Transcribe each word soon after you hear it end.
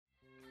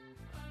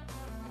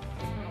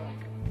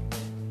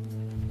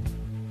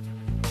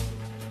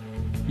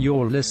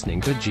You're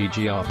listening to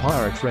GGR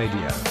Pirate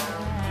Radio.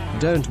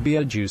 Don't be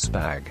a juice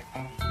bag.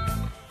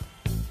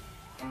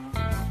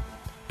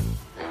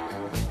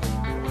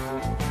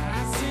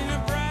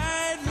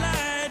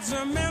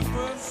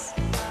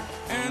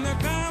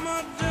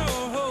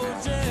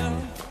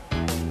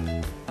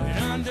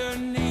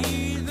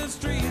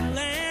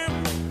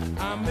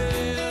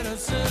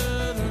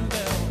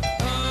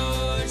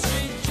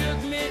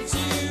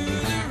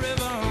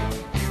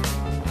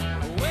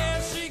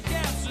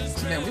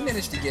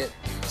 To get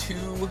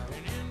two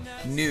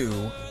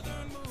new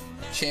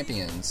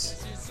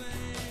champions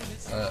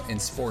in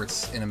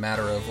sports in a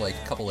matter of like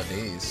a couple of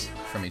days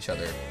from each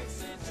other.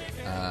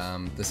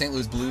 The St.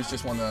 Louis Blues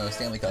just won the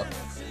Stanley Cup.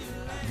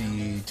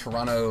 The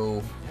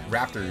Toronto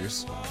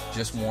Raptors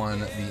just won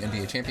the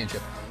NBA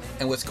championship.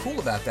 And what's cool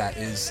about that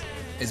is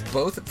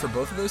both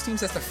of those teams,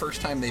 that's the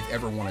first time they've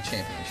ever won a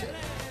championship.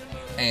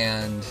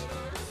 And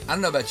I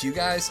don't know about you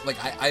guys,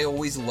 like I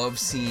always love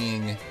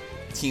seeing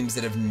teams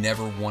that have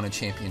never won a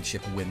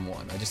championship win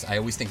one. I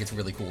always think it's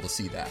really cool to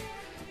see that.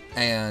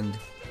 And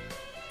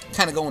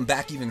kind of going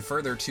back even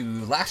further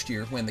to last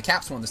year when the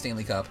Caps won the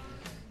Stanley Cup,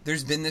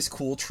 there's been this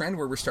cool trend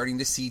where we're starting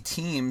to see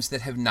teams that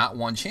have not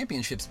won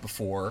championships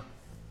before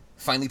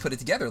finally put it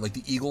together. Like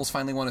the Eagles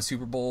finally won a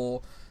Super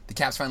Bowl, the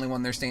Caps finally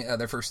won their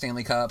first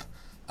Stanley Cup,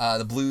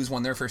 the Blues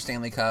won their first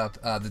Stanley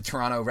Cup, the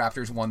Toronto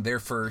Raptors won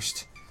their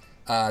first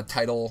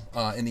title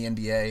in the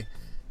NBA.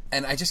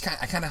 And I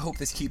kind of hope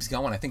this keeps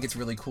going. I think it's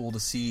really cool to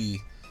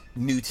see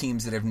new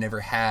teams that have never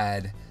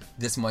had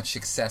this much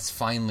success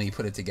finally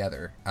put it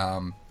together.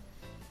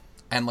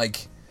 And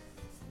like,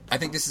 I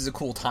think this is a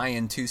cool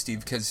tie-in too, Steve,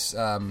 because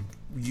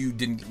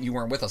you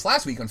weren't with us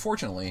last week,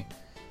 unfortunately.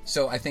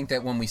 So I think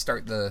that when we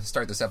start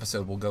this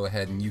episode, we'll go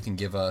ahead and you can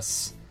give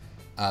us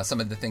some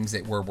of the things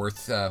that were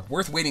worth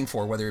waiting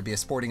for, whether it be a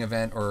sporting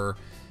event or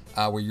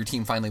where your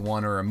team finally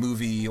won, or a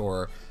movie,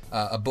 or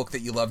a book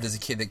that you loved as a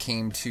kid that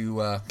came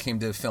to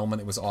film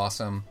and it was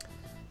awesome.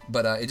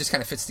 But it just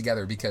kind of fits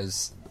together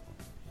because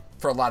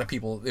for a lot of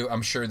people,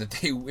 I'm sure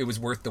that it was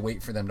worth the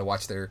wait for them to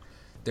watch their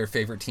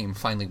favorite team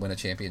finally win a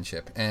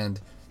championship.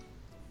 And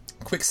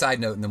quick side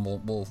note, and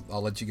then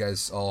I'll let you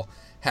guys all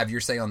have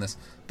your say on this.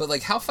 But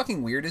like, how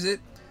fucking weird is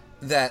it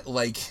that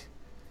like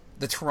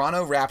the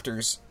Toronto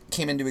Raptors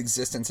came into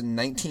existence in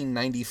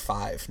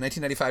 1995.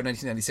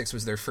 1995-1996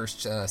 was their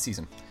first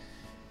season.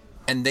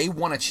 And they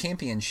won a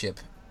championship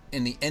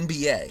in the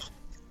NBA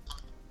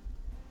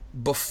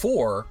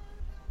before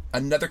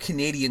another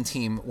Canadian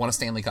team won a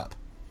Stanley Cup.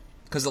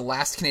 Because the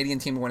last Canadian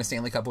team to win a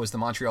Stanley Cup was the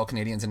Montreal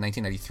Canadiens in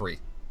 1993.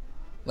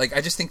 Like,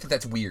 I just think that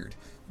that's weird.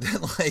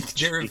 Like,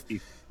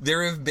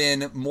 there have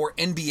been more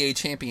NBA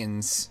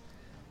champions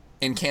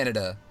in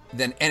Canada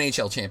than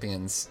NHL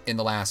champions in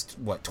the last,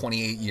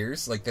 28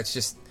 years? Like, that's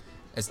just...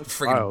 It's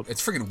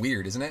friggin'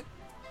 weird, isn't it?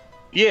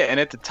 Yeah, and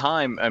at the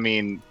time, I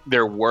mean,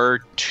 there were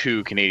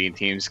two Canadian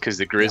teams because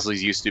the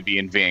Grizzlies used to be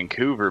in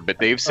Vancouver, but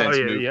they've since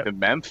moved to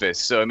Memphis.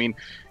 So, I mean,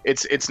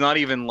 it's not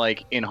even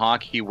like in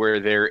hockey where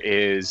there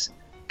is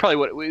probably,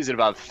 what is it,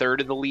 about a third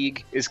of the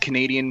league is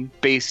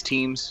Canadian-based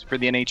teams for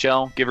the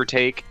NHL, give or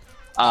take.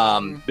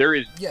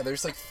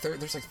 There's like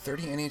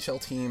 30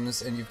 NHL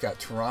teams, and you've got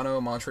Toronto,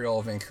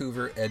 Montreal,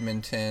 Vancouver,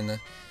 Edmonton,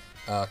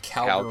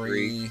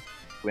 Calgary,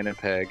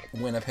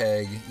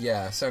 Winnipeg.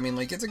 Yeah. So I mean,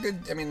 like, it's a good.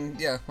 I mean,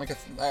 yeah,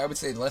 I would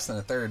say less than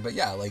a third, but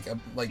yeah,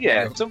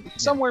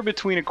 somewhere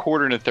between a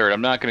quarter and a third.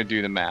 I'm not going to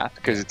do the math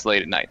because it's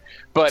late at night.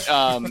 But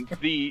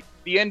the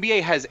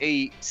NBA has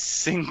a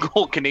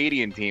single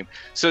Canadian team,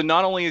 so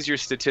not only is your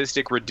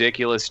statistic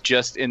ridiculous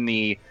just in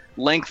the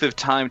length of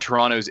time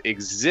Toronto's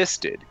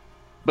existed,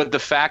 but the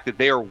fact that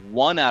they are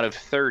 1 out of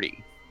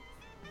 30,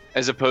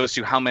 as opposed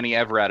to how many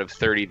ever out of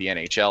 30 the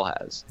NHL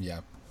has.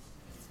 Yeah.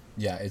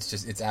 Yeah,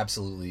 it's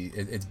absolutely,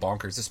 it's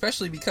bonkers,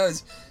 especially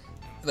because,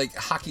 like,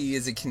 hockey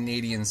is a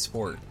Canadian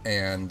sport,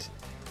 and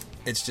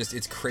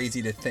it's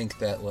crazy to think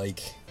that,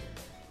 like,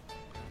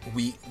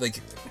 and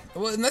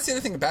that's the other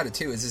thing about it,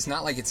 too, is it's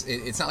not like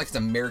it's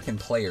American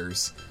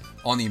players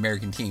on the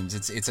American teams.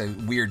 It's a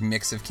weird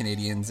mix of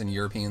Canadians and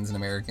Europeans and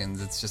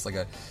Americans. It's just like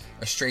a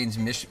strange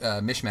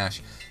mishmash.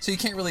 So you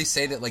can't really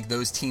say that like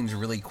those teams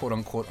really quote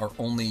unquote are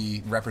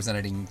only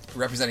representing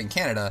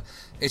Canada.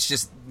 It's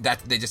just that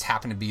they just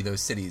happen to be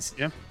those cities.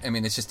 Yeah. I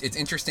mean, it's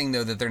interesting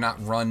though that they're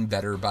not run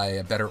better by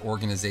a better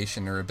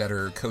organization or a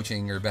better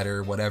coaching or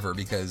better whatever,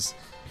 because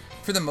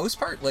for the most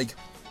part, like,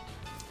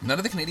 none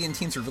of the Canadian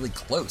teams are really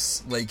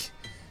close. Like,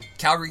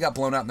 Calgary got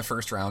blown out in the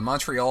first round.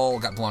 Montreal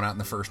got blown out in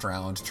the first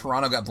round.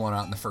 Toronto got blown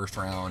out in the first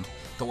round.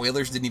 The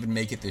Oilers didn't even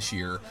make it this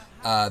year.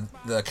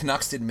 The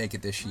Canucks didn't make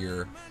it this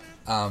year.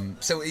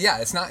 So yeah,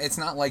 it's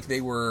not like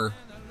they were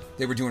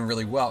doing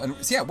really well. And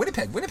so, yeah,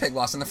 Winnipeg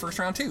lost in the first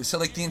round too. So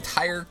like the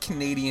entire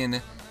Canadian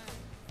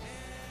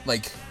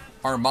like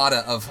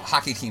armada of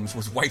hockey teams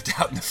was wiped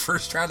out in the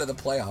first round of the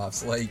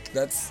playoffs. Like,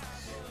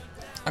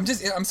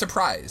 I'm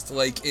surprised.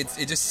 Like, it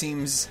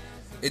seems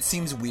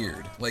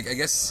weird. Like, I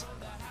guess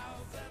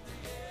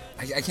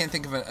I can't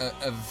think of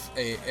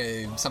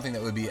a something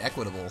that would be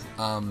equitable.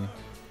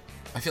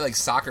 I feel like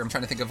soccer, I'm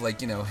trying to think of, like,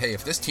 hey,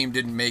 if this team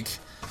didn't make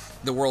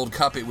the World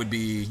Cup, it would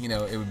be,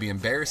 it would be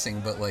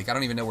embarrassing, but, like, I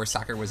don't even know where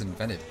soccer was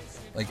invented.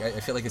 Like, I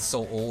feel like it's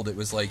so old. It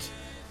was, like,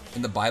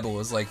 in the Bible, it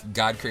was, like,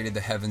 God created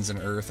the heavens and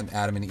earth and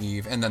Adam and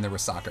Eve, and then there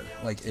was soccer.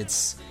 Like,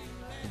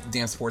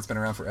 damn sport's been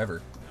around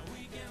forever.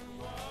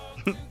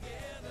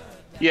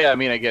 Yeah, I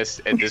mean, I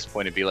guess at this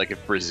point it'd be like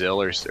if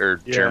Brazil or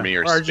Germany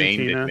or Argentina.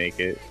 Spain didn't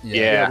make it.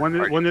 Yeah,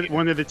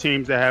 one of the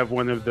teams that have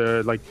one of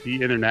the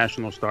the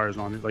international stars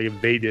on it. Like if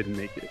they didn't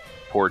make it,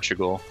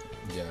 Portugal.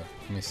 Yeah,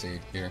 let me see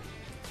here.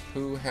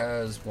 Who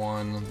has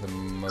won the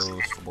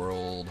most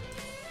World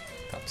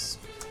Cups?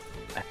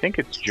 I think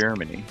it's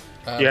Germany.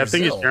 Brazil. I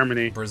think it's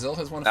Germany. Brazil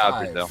has won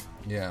 5. Brazil.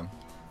 Yeah.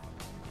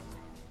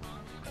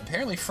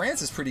 Apparently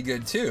France is pretty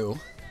good too.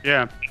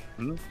 Yeah.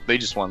 They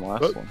just won the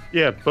last one.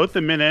 Yeah, both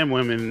the men and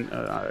women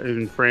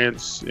in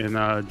France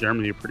and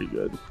Germany are pretty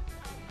good.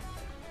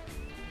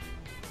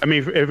 I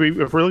mean,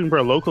 if we're looking for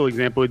a local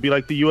example, it'd be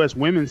like the U.S.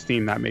 women's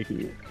team not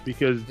making it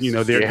because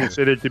they're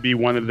considered to be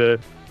one of the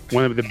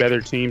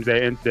better teams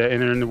that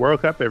enter in the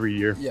World Cup every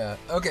year. Yeah.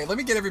 Okay. Let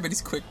me get everybody's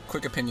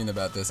quick opinion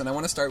about this, and I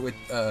want to start with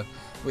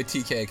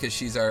TK because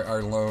she's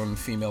our lone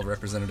female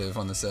representative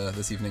on this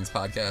evening's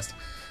podcast.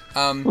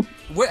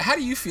 How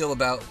do you feel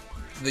about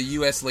the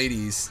U.S.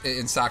 ladies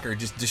in soccer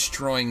just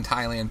destroying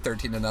Thailand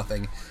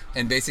 13-0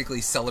 and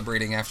basically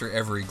celebrating after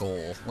every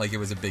goal like it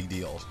was a big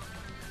deal?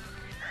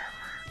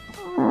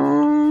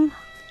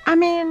 I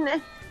mean,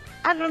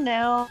 I don't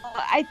know.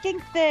 I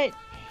think that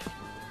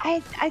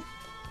I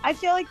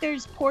feel like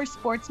there's poor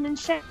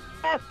sportsmanship.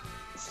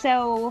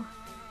 So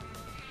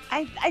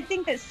I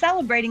think that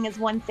celebrating is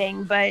one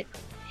thing, but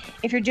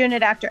if you're doing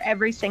it after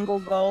every single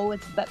goal,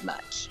 it's a bit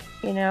much,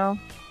 Does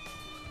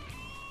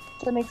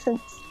that make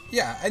sense?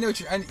 Yeah, I know what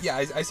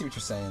I see what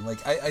you're saying.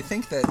 Like, I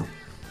think that,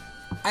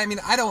 I mean,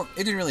 it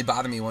didn't really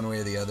bother me one way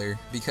or the other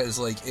because,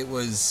 like,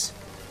 it's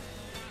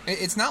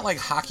not like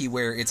hockey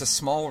where it's a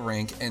small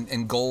rink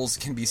and goals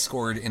can be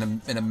scored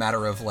in a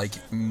matter of, like,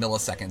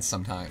 milliseconds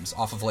sometimes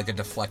off of, like, a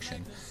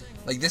deflection.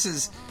 Like,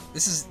 it's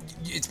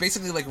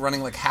basically like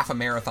running, like, half a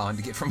marathon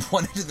to get from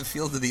one end of the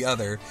field to the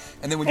other,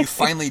 and then when you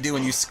finally do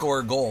and you score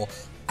a goal,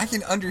 I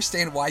can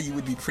understand why you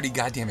would be pretty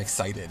goddamn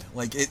excited.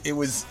 Like, it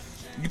was...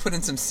 You put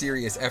in some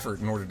serious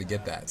effort in order to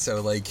get that.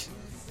 So, like,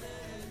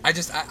 I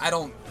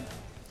don't...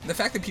 The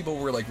fact that people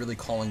were, like, really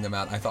calling them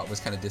out, I thought was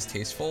kind of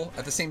distasteful.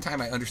 At the same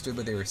time, I understood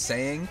what they were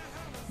saying.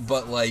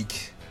 But,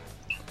 like...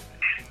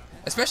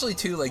 Especially,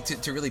 too, like,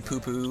 to really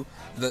poo-poo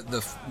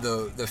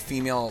the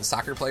female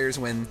soccer players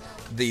when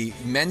the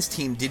men's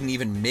team didn't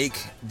even make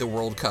the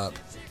World Cup.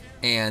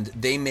 And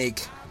they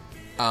make...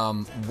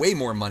 way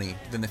more money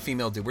than the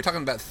female did. We're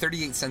talking about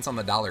 38 cents on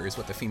the dollar is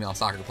what the female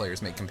soccer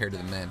players make compared to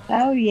the men.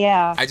 Oh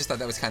yeah. I just thought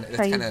that was kind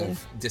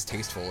of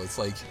distasteful. It's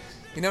like,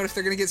 if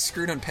they're gonna get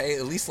screwed on pay,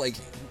 at least like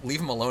leave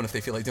them alone if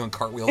they feel like doing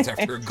cartwheels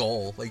after a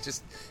goal. Like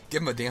just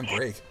give them a damn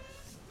break.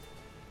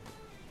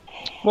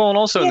 Well, and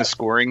also in the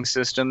scoring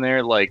system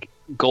there, like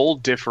goal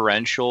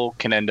differential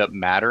can end up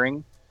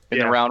mattering in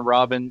the round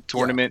robin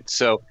tournament. Yeah.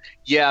 So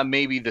yeah,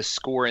 maybe the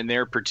score in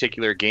their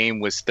particular game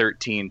was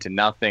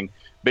 13-0.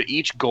 But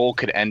each goal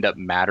could end up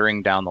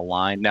mattering down the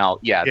line. Now,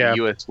 the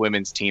U.S.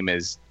 women's team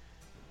is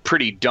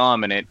pretty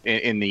dominant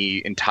in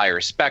the entire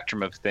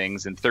spectrum of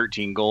things, and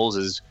 13 goals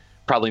is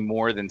probably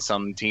more than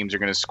some teams are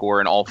going to score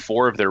in all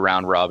 4 of their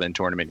round-robin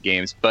tournament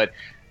games. But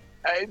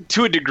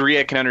to a degree,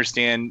 I can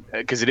understand,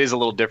 because it is a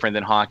little different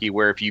than hockey,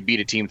 where if you beat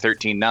a team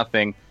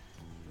 13-0,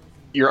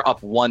 you're up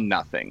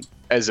 1-0,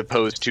 as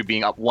opposed to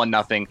being up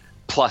 1-0,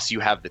 plus you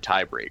have the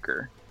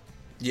tiebreaker.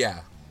 Yeah,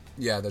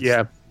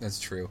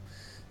 that's true.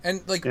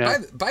 And, like,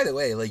 by the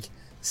way, like,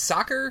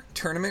 soccer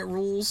tournament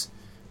rules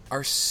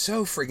are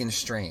so friggin'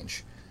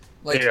 strange.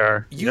 Like, they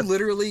are. You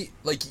literally,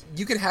 like,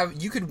 you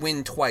could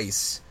win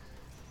twice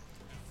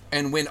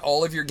and win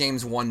all of your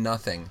games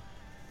 1-0,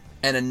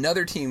 and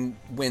another team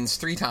wins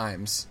 3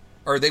 times,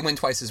 or they win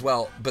twice as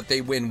well, but they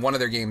win one of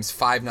their games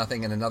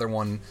 5-0 and another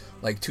one,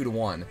 like,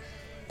 2-1.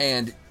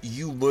 And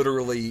you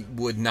literally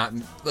would not,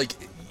 like...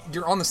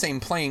 You're on the same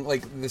playing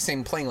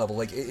level.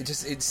 Like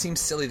it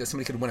seems silly that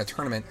somebody could win a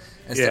tournament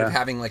instead of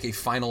having like a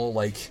final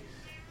like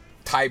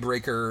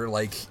tiebreaker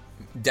like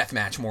death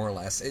match more or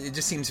less. It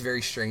just seems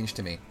very strange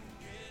to me.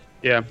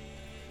 Yeah.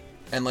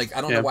 And like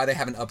I don't know why they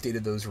haven't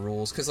updated those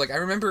rules because like I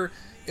remember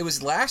it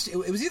was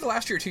either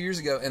last year or 2 years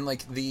ago and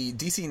like the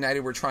DC United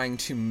were trying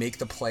to make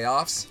the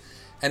playoffs.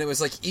 And it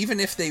was like, even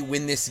if they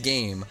win this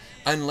game,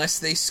 unless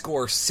they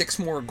score 6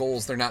 more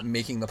goals, they're not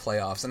making the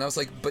playoffs. And I was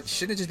like, but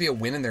shouldn't it just be a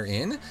win and they're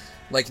in?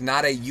 Like,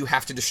 not you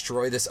have to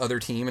destroy this other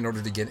team in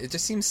order to get it. It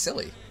just seems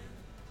silly.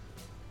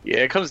 Yeah,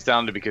 it comes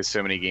down to because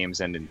so many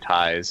games end in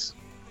ties.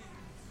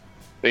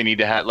 They need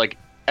to have, like,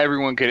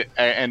 everyone could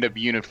end up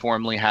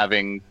uniformly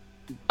having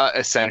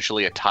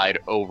essentially a tied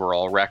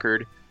overall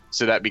record.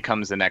 So that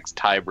becomes the next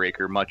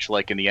tiebreaker, much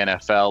like in the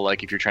NFL.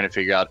 Like, if you're trying to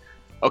figure out,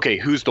 okay,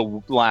 who's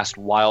the last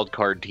wild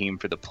card team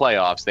for the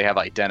playoffs? They have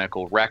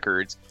identical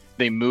records.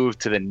 They move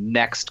to the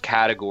next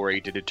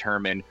category to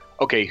determine,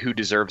 okay, who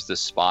deserves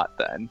this spot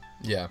then?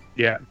 Yeah.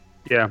 Yeah.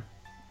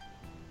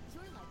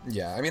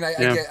 Yeah, I mean,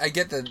 I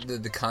get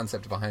the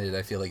concept behind it.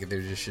 I feel like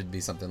there just should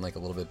be something like a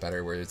little bit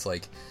better, where it's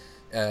like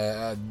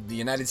the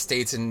United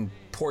States and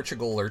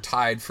Portugal are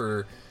tied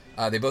for.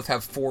 They both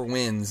have 4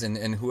 wins,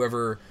 and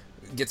whoever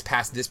gets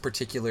past this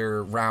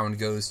particular round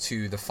goes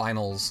to the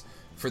finals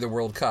for the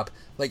World Cup.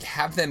 Like,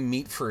 have them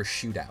meet for a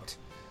shootout.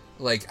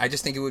 Like, I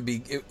just think it would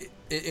be.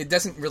 It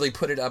doesn't really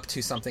put it up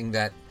to something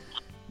that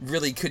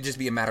really could just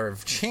be a matter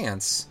of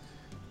chance.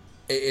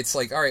 It's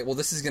like, all right, well,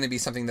 this is going to be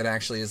something that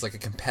actually is like a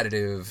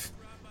competitive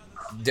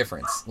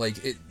difference. Like,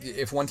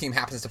 if one team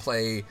happens to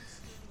play,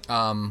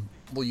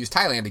 we'll use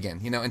Thailand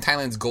again, and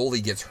Thailand's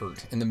goalie gets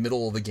hurt in the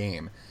middle of the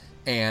game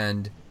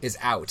and is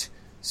out,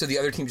 so the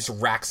other team just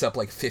racks up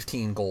like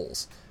 15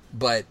 goals.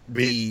 But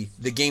the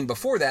game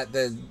before that,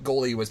 the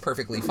goalie was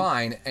perfectly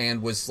fine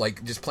and was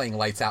like just playing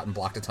lights out and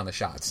blocked a ton of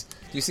shots. Do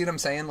you see what I'm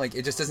saying? Like,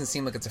 it just doesn't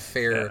seem like it's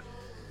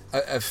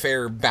a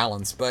fair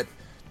balance. But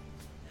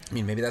I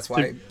mean, maybe that's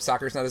why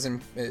soccer's not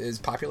as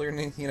popular in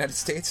the United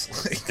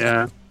States. Like,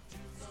 yeah.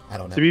 I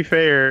don't know. To be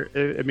fair,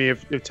 I mean,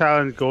 if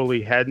Thailand's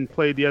goalie hadn't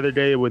played the other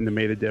day, it wouldn't have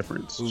made a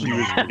difference. She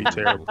was pretty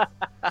terrible.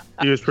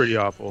 He was pretty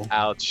awful.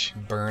 Ouch.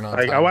 Burn on.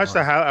 Like, I watched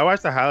the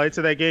highlights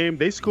of that game.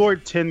 They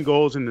scored 10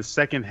 goals in the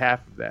second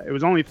half of that. It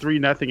was only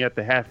 3-0 at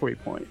the halfway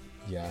point.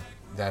 Yeah,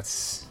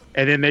 that's.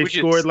 And then they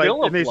scored like.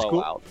 And they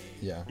scored.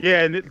 Yeah.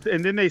 Yeah,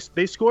 and then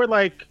they scored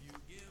like.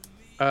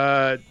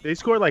 They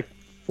scored like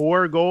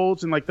 4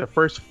 goals in like the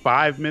first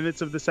 5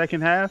 minutes of the second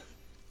half.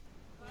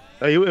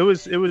 It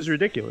was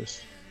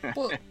ridiculous.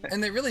 Well,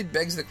 and it really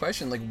begs the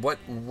question, like, what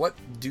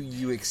do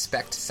you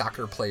expect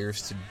soccer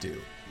players to do?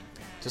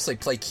 Just like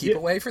play keep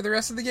away for the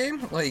rest of the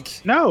game? Like,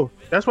 no,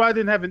 that's why I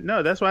didn't have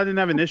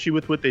an issue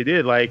with what they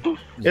did. Like,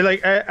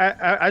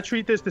 I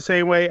treat this the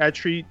same way I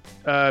treat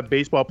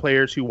baseball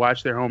players who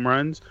watch their home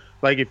runs.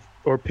 Like,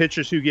 or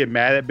pitchers who get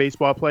mad at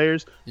baseball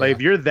players. Like,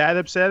 if you're that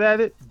upset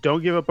at it,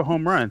 don't give up a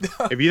home run.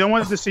 If you don't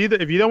want to see them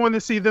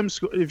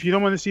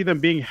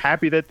being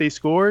happy that they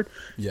scored,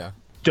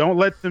 don't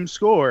let them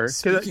score.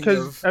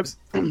 Because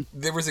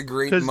there was a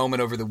great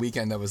moment over the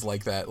weekend that was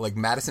like that. Like,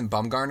 Madison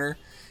Bumgarner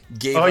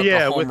gave up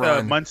a home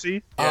run.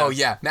 Muncy. Oh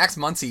yeah, Max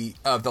Muncy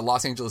of the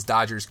Los Angeles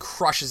Dodgers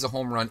crushes a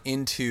home run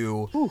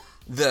into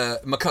the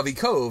McCovey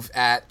Cove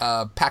at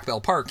Pac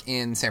Bell Park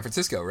in San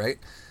Francisco. Right,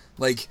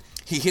 like,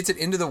 he hits it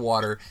into the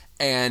water,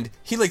 and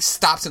he like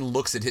stops and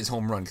looks at his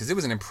home run because it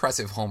was an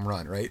impressive home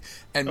run, right?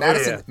 And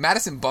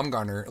Madison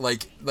Bumgarner,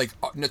 like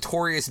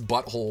notorious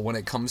butthole when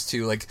it comes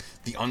to like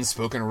the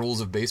unspoken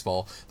rules of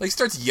baseball, like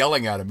starts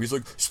yelling at him. He's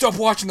like, "Stop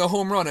watching the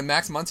home run!" And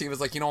Max Muncy was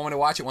like, "You don't want to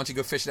watch it? Why don't you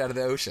go fish it out of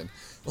the ocean?"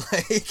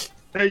 Like,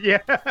 yeah.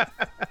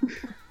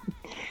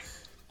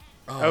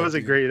 That was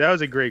a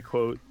great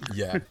quote.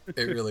 Yeah,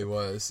 it really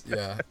was.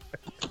 Yeah,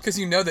 because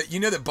you know that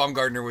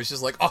Bumgarner was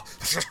just like, "Oh,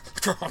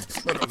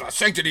 the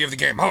sanctity of the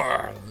game,"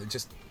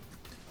 just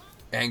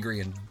angry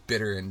and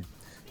bitter and.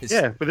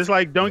 But it's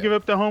like, don't give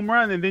up the home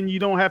run, and then you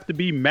don't have to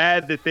be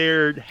mad that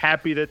they're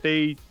happy that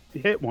they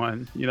hit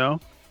one.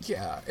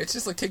 Yeah, it's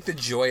just like, take the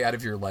joy out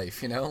of your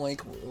life.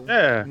 Like,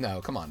 no,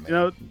 come on,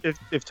 man.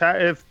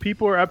 If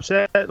people are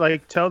upset,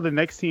 like, tell the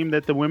next team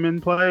that the women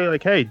play,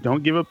 like, hey,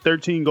 don't give up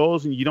 13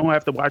 goals, and you don't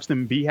have to watch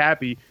them be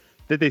happy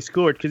that they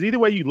scored. Because either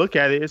way you look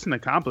at it, it's an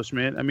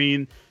accomplishment. I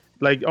mean,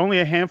 like, only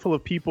a handful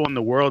of people in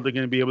the world are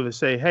going to be able to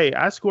say, hey,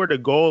 I scored a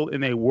goal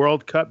in a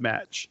World Cup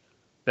match.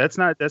 That's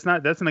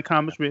an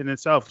accomplishment in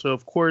itself. So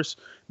of course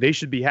they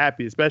should be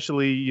happy,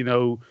 especially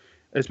those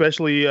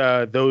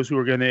who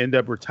are going to end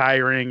up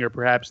retiring or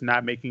perhaps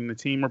not making the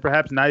team or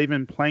perhaps not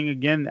even playing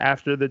again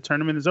after the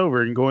tournament is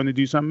over and going to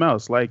do something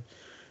else. Like,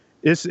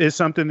 it's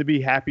something to be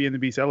happy and to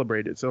be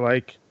celebrated. So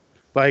like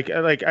I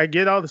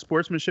get all the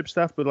sportsmanship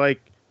stuff, but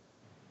like,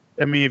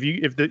 I mean,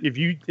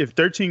 if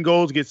 13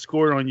 goals get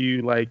scored on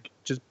you, like,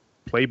 just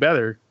play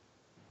better.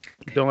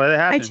 Don't let it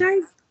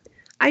happen.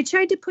 I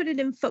tried to put it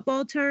in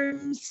football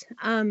terms,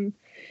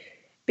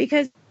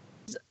 because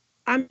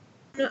I'm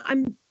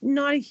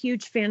not a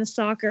huge fan of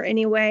soccer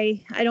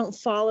anyway. I don't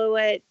follow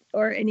it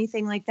or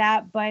anything like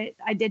that, but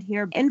I did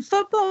hear in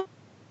football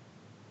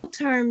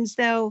terms,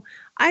 though,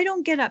 I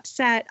don't get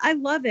upset. I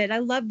love it. I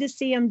love to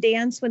see them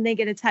dance when they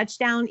get a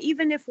touchdown,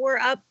 even if we're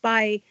up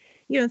by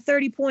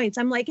 30 points.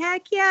 I'm like,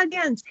 heck yeah,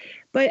 dance.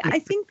 But I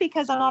think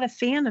because I'm not a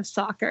fan of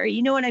soccer,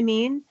 you know what I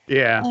mean?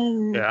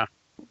 Yeah.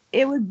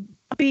 It would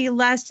be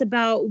less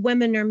about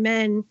women or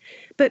men.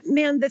 But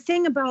man, the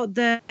thing about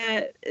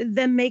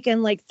them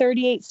making like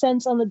 38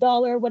 cents on the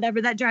dollar or whatever,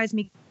 that drives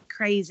me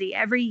crazy.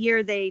 Every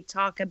year they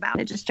talk about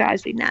it, just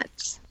drives me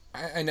nuts.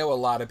 I know a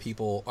lot of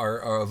people are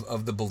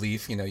of the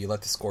belief, you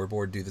let the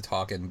scoreboard do the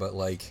talking, but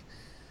like,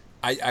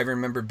 I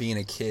remember being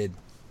a kid,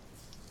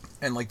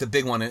 and like the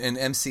big one, and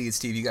MC,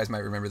 Steve, you guys might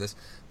remember this,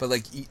 but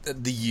like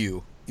the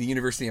U, the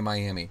University of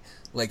Miami.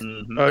 Like,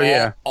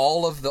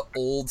 all of the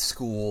old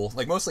school,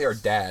 like mostly our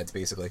dads,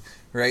 basically,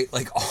 right?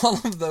 Like all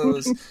of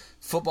those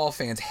football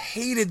fans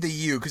hated the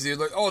U because they're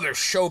like, oh, they're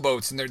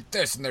showboats and they're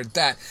this and they're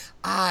that.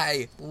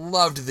 I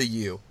loved the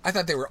U. I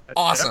thought they were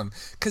awesome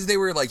because they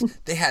were like,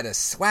 they had a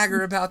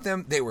swagger about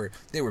them. They were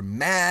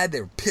mad,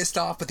 they were pissed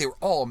off, but they were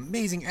all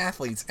amazing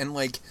athletes. And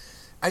like,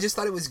 I just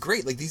thought it was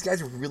great. Like these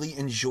guys really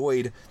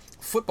enjoyed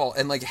football,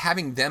 and like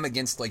having them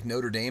against like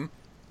Notre Dame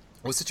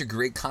was such a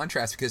great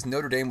contrast because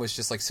Notre Dame was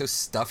just like so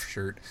stuffed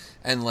shirt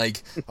and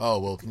like, oh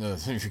well,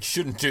 you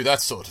shouldn't do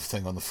that sort of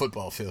thing on the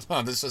football field.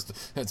 Oh,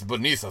 it's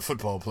beneath a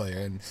football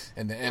player,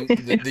 and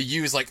the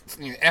U is like,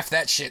 F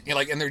that shit,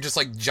 like, and they're just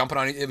like jumping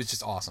on it. It was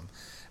just awesome,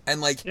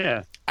 and like,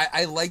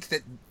 I like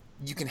that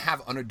you can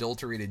have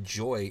unadulterated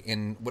joy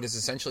in what is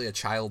essentially a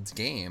child's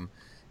game,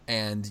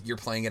 and you're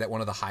playing it at one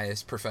of the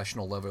highest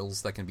professional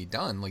levels that can be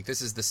done. Like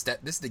this is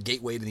the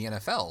gateway to the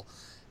NFL.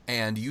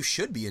 And you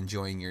should be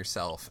enjoying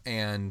yourself.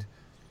 And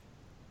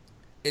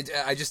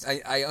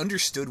I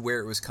understood where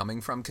it was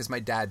coming from because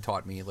my dad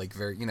taught me, like,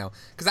 very,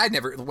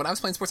 because when I was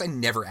playing sports, I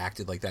never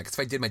acted like that. Because if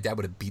I did, my dad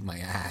would have beat my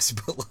ass.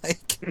 But,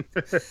 like,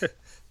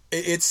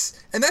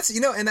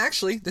 and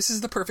actually, this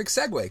is the perfect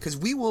segue because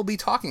we will be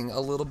talking a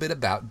little bit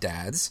about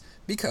dads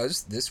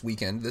because this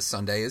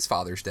Sunday is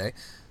Father's Day.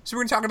 So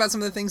we're going to talk about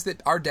some of the things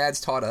that our dads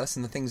taught us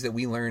and the things that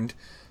we learned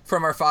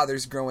from our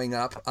fathers growing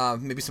up,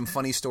 maybe some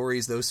funny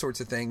stories, those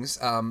sorts of things.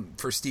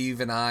 For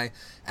Steve and I,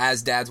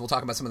 as dads, we'll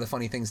talk about some of the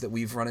funny things that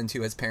we've run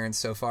into as parents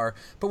so far.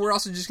 But we're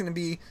also just going to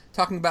be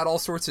talking about all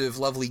sorts of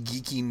lovely,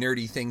 geeky,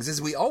 nerdy things, as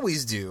we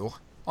always do,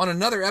 on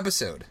another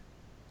episode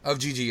of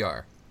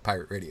GGR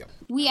Pirate Radio.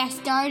 We are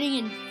starting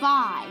in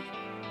 5,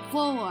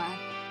 4,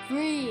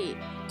 3,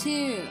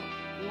 2,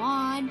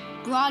 1.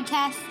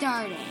 Broadcast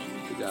starting.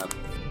 Good job.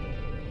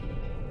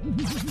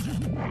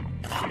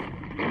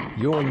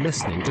 You're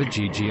listening to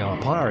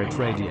GGR Pirate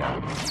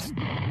Radio.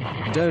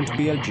 Don't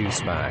be a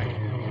juice bag.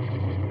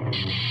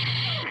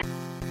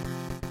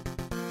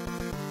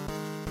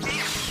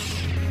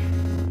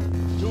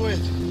 Do it!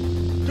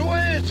 Do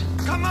it!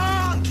 Come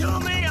on, kill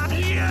me! I'm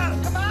here!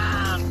 Come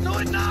on! Do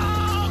it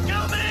now!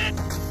 Kill me!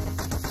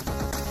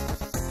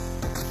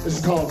 This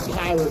is called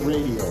Pirate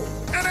Radio.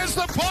 And as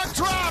the puck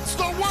drops,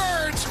 the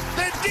words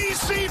that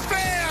DC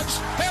fans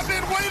have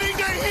been waiting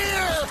to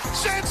hear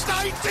since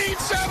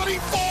 1974,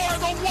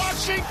 the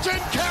Washington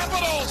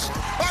Capitals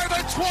are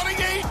the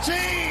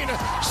 2018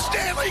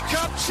 Stanley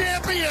Cup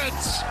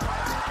champions.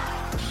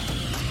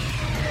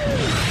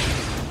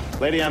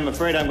 Lady, I'm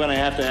afraid I'm going to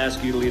have to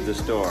ask you to leave the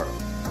store.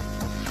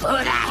 Who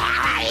the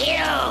hell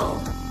are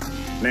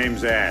you?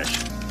 Name's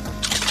Ash.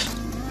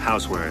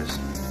 Housewares.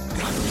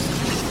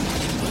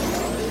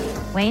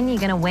 Wayne, you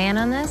gonna weigh in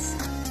on this?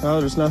 Oh,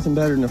 there's nothing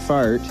better than a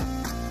fart.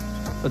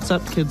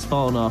 Except kids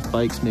falling off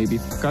bikes, maybe.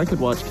 I could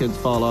watch kids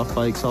fall off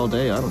bikes all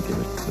day. I don't give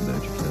a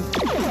about your kids.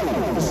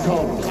 It's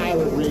called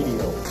Pirate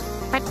Radio.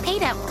 But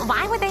Peter,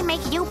 why would they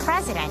make you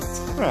president?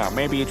 Well,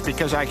 maybe it's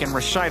because I can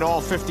recite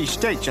all 50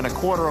 states in a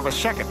quarter of a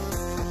second.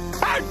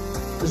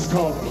 This is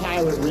called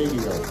Pirate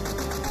Radio.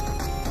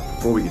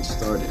 Before we get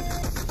started,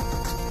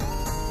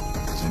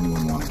 does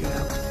anyone want to get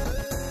out?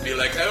 Be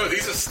like, oh,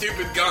 these are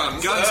stupid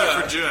guns. Guns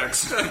are for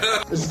jerks.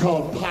 This is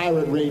called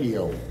Pirate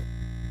Radio.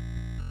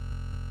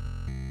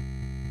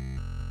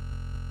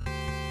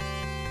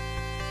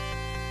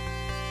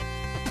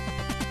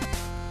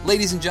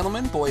 Ladies and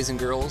gentlemen, boys and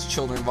girls,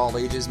 children of all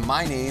ages,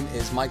 my name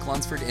is Mike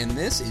Lunsford, and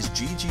this is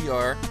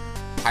GGR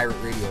Pirate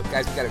Radio.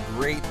 Guys, we've got a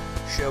great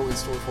show in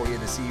store for you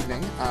this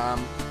evening.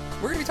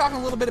 We're going to be talking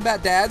a little bit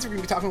about dads. We're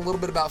going to be talking a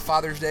little bit about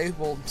Father's Day.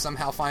 We'll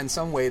somehow find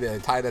some way to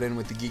tie that in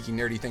with the geeky,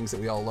 nerdy things that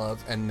we all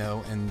love and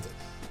know and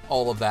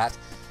all of that.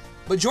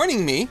 But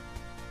joining me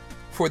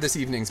for this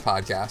evening's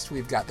podcast,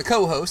 we've got the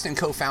co-host and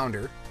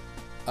co-founder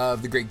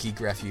of the Great Geek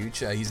Refuge.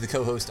 He's the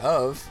co-host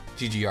of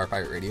GGR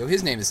Pirate Radio.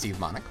 His name is Steve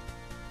Monick.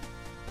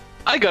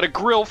 I got a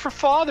grill for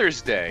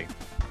Father's Day.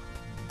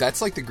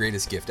 That's like the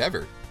greatest gift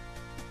ever.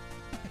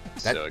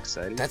 So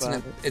excited.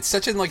 It's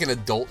such an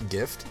adult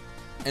gift.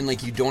 And,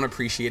 like, you don't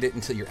appreciate it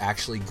until you're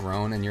actually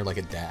grown and you're, like,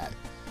 a dad.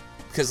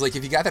 Because, like,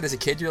 if you got that as a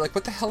kid, you're like,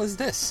 what the hell is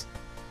this?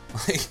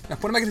 Like,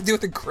 what am I going to do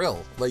with a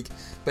grill? Like,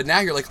 but now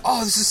you're like,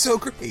 oh, this is so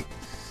great.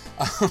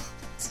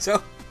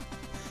 So,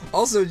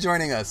 also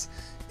joining us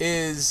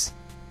is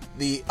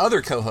the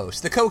other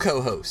co-host, the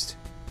co-co-host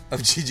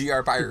of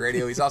GGR Pirate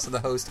Radio. He's also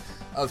the host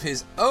of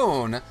his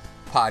own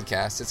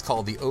podcast. It's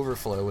called The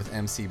Overflow with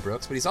MC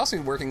Brooks. But he's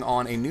also working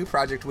on a new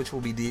project which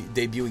will be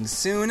debuting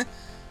soon.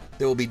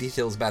 There will be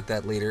details about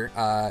that later.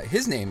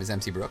 His name is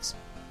MC Brooks.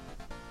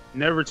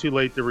 Never too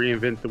late to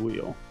reinvent the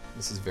wheel.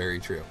 This is very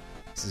true.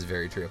 This is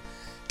very true.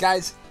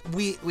 Guys,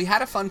 we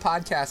had a fun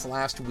podcast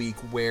last week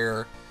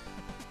where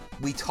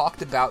we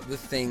talked about the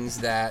things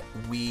that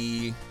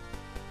we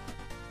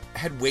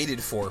had waited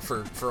for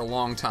a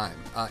long time.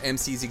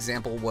 MC's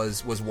example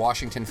was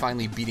Washington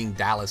finally beating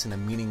Dallas in a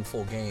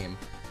meaningful game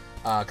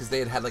because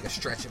they had like a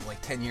stretch of like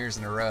 10 years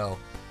in a row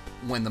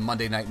when the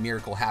Monday Night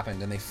Miracle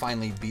happened and they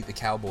finally beat the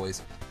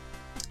Cowboys.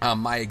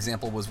 My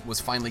example was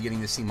finally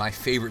getting to see my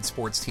favorite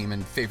sports team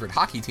and favorite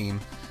hockey team,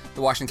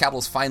 the Washington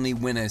Capitals, finally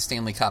win a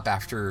Stanley Cup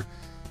after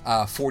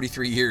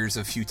 43 years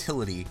of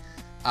futility.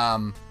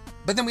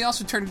 But then we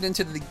also turned it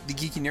into the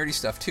geeky, nerdy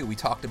stuff, too. We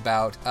talked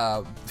about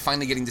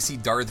finally getting to see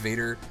Darth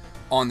Vader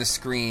on the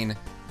screen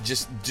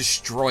just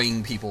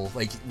destroying people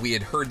like we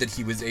had heard that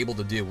he was able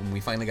to do, and we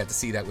finally got to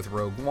see that with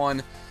Rogue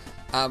One.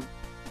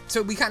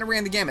 So we kind of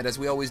ran the gamut, as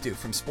we always do,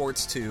 from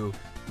sports to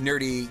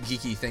nerdy,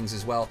 geeky things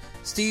as well.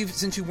 Steve,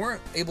 since you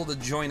weren't able to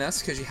join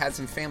us because you had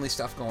some family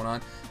stuff going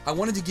on, I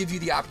wanted to give you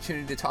the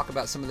opportunity to talk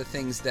about some of the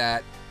things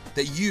that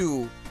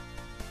you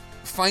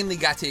finally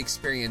got to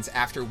experience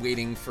after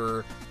waiting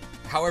for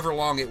however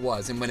long it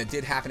was, and when it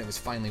did happen, it was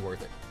finally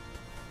worth it.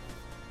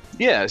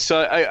 Yeah,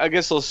 so I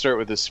guess I'll start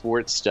with the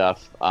sports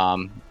stuff.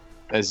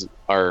 As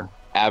our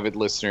avid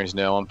listeners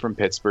know, I'm from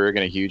Pittsburgh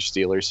and a huge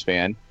Steelers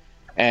fan.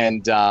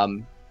 And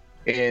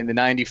in the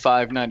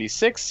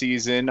 95-96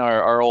 season,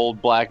 our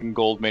old black and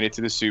gold made it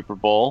to the Super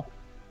Bowl.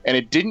 And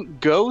it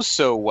didn't go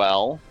so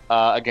well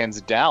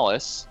against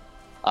Dallas.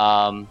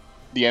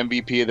 The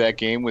MVP of that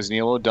game was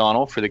Neil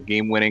O'Donnell for the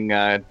game-winning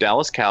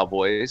Dallas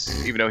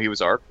Cowboys, even though he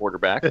was our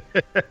quarterback.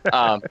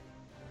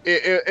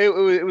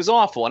 It was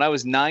awful, and I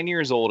was 9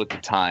 years old at the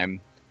time,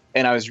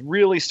 and I was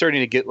really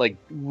starting to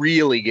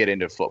really get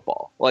into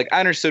football. Like, I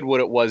understood what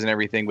it was and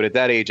everything, but at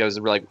that age, I was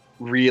like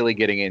really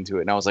getting into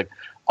it, and I was like,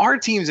 our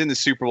team's in the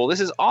Super Bowl.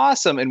 This is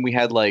awesome. And we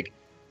had like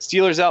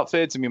Steelers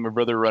outfits, and me and my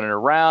brother running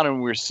around, and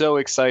we were so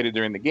excited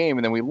during the game,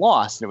 and then we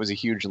lost, and it was a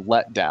huge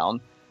letdown.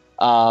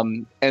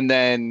 And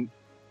then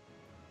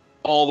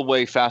all the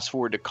way fast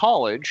forward to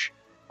college,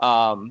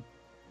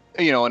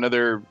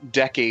 another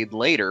decade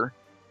later,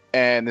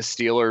 and the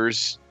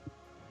Steelers,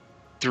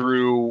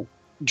 through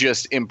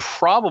just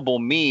improbable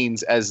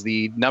means as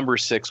the number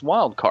 6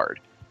 wild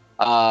card,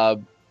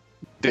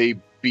 they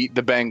beat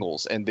the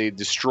Bengals and they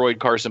destroyed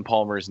Carson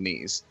Palmer's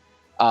knees.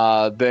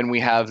 Then we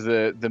have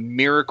the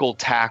miracle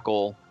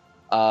tackle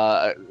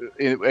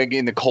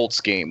in the Colts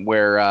game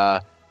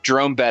where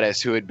Jerome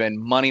Bettis, who had been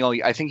money all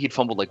year, I think he'd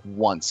fumbled like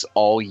once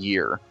all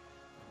year,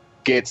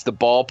 gets the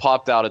ball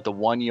popped out at the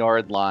 1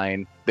 yard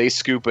line. They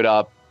scoop it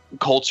up.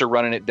 Colts are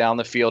running it down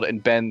the field,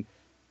 and Ben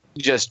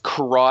just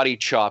karate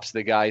chops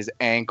the guy's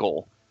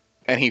ankle,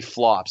 and he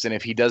flops. And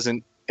if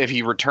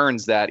he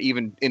returns that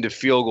even into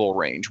field goal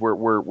range,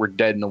 we're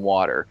dead in the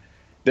water.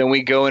 Then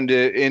we go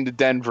into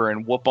Denver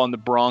and whoop on the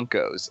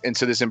Broncos. And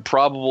so this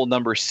improbable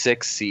number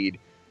 6 seed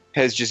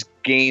has just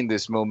gained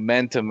this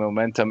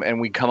momentum, and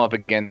we come up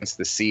against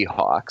the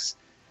Seahawks.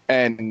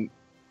 And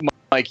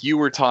Mike, you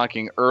were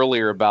talking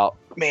earlier about,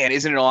 man,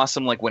 isn't it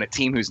awesome? Like when a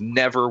team who's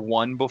never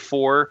won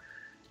before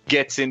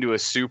gets into a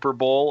Super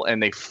Bowl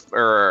and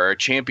or a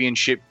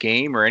championship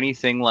game or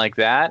anything like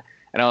that.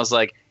 And I was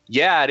like,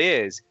 yeah, it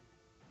is.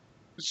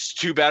 It's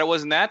too bad it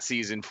wasn't that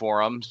season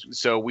for them.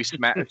 So we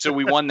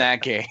won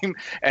that game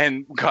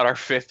and got our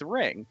 5th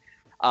ring.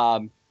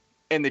 And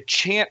the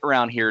chant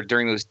around here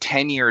during those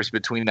 10 years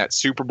between that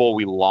Super Bowl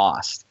we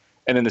lost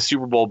and then the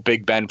Super Bowl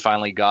Big Ben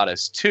finally got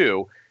us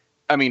to,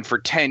 I mean, for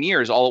 10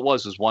 years, all it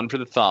was one for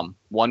the thumb,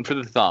 one for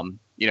the thumb.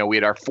 We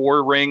had our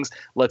 4 rings.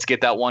 Let's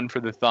get that one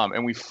for the thumb.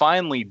 And we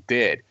finally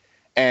did.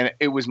 And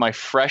it was my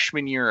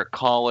freshman year at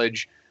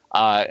college.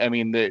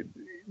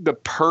 The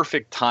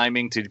perfect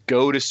timing to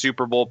go to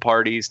Super Bowl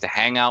parties, to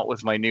hang out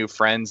with my new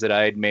friends that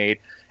I had made.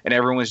 And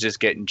everyone was just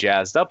getting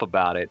jazzed up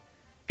about it.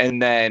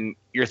 And then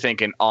you're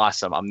thinking,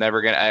 awesome,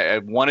 I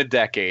won a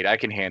decade. I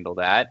can handle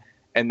that.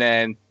 And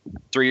then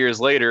 3 years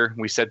later,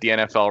 we set the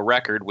NFL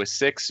record with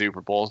 6 Super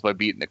Bowls by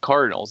beating the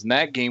Cardinals. And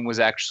that game was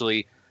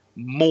actually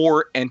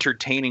more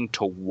entertaining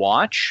to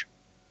watch.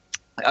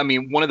 I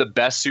mean, one of the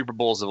best Super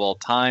Bowls of all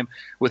time,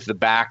 with the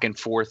back and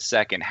forth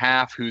second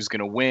half, who's going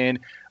to win,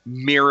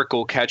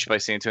 miracle catch by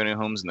Santonio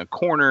Holmes in the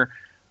corner.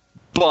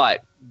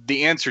 But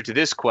the answer to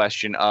this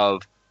question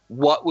of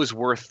what was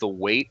worth the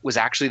wait was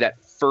actually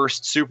that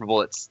first Super Bowl.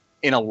 It's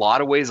in a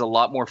lot of ways a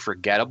lot more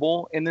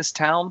forgettable in this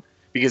town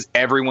because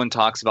everyone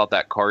talks about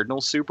that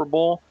Cardinals Super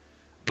Bowl.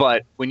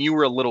 But when you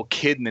were a little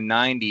kid in the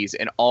 90s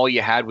and all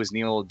you had was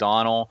Neil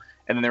O'Donnell,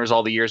 and then there was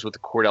all the years with the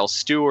Cordell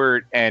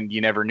Stewart, and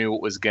you never knew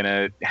what was going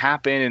to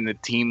happen, and the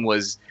team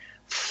was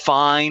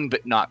fine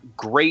but not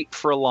great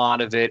for a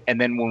lot of it.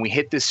 And then when we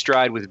hit this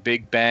stride with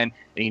Big Ben,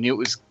 and you knew it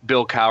was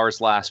Bill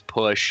Cowher's last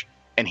push,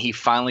 and he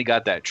finally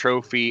got that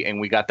trophy, and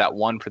we got that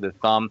one for the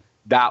thumb,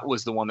 that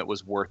was the one that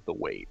was worth the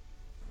wait.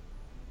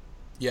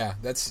 Yeah,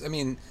 that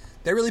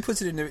really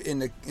puts it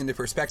into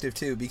perspective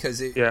too,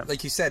 because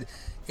like you said,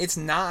 it's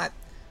not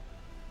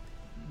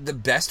the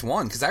best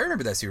one, because I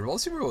remember that Super Bowl. The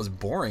Super Bowl was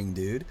boring,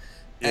 dude.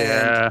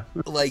 Yeah.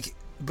 And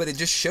but it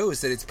just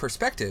shows that it's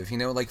perspective.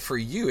 Like for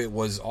you, it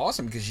was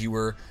awesome because you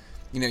were,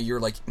 you're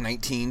like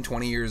 19,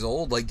 20 years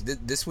old. Like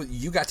this was,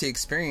 you got to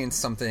experience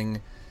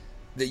something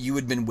that you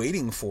had been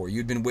waiting for.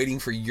 You'd been waiting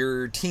for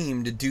your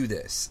team to do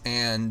this,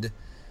 and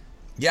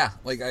yeah,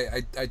 like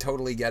I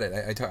totally get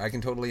it. I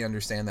can totally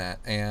understand that.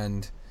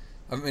 And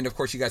I mean, of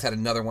course, you guys had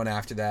another one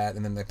after that,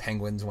 and then the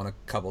Penguins won a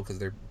couple because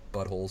they're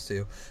buttholes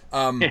too.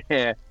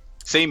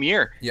 Same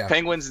year. Yeah.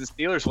 Penguins and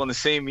Steelers won the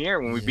same year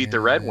when we beat the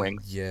Red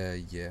Wings.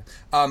 Yeah.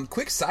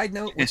 Quick side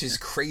note, which is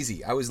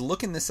crazy. I was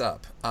looking this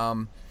up.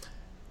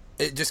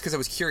 Just because I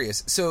was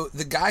curious. So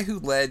the guy who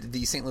led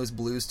the St. Louis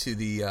Blues to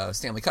the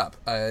Stanley Cup,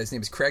 his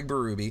name is Craig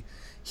Berube.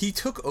 He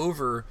took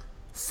over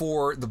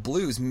for the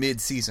Blues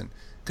mid-season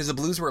because the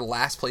Blues were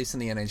last place in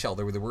the NHL.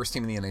 They were the worst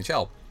team in the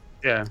NHL.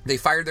 Yeah. They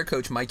fired their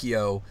coach, Mike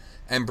Yeo,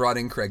 and brought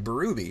in Craig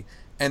Berube.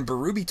 And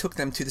Berube took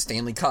them to the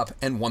Stanley Cup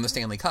and won the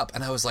Stanley Cup.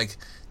 And I was like,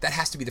 that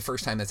has to be the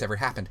first time that's ever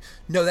happened.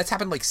 No, that's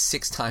happened like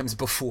 6 times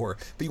before.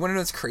 But you want to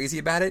know what's crazy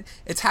about it?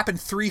 It's happened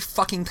 3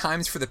 fucking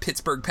times for the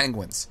Pittsburgh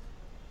Penguins.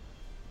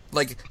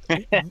 Like,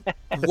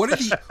 what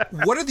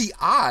are the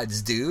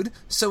odds, dude?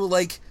 So,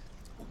 like,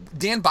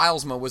 Dan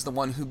Bylsma was the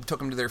one who took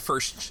them to their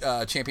first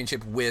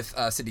championship with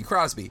Sidney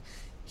Crosby.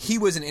 He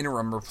was an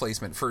interim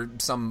replacement for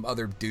some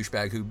other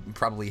douchebag who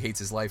probably hates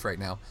his life right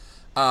now.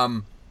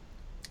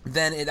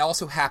 Then it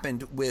also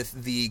happened with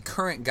the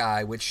current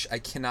guy, which I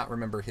cannot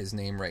remember his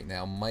name right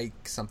now.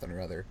 Mike something or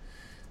other.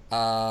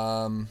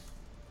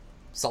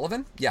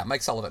 Sullivan? Yeah,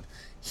 Mike Sullivan.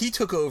 He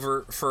took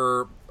over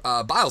for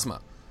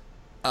Bylsma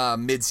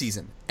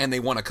mid-season, and they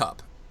won a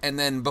cup. And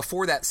then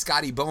before that,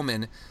 Scotty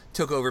Bowman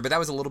took over, but that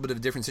was a little bit of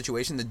a different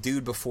situation. The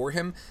dude before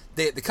him,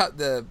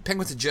 the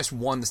Penguins had just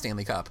won the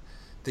Stanley Cup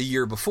the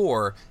year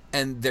before,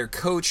 and their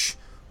coach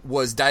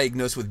was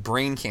diagnosed with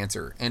brain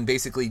cancer and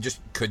basically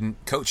just couldn't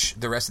coach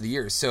the rest of the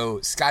year.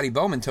 So Scotty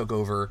Bowman took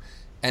over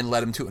and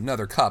led him to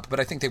another cup, but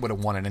I think they would have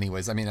won it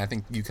anyways. I mean, I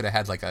think you could have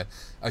had like a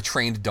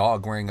trained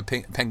dog wearing a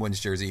Penguins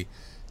jersey.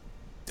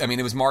 I mean,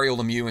 it was Mario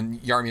Lemieux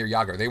and Jaromir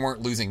Jagr. They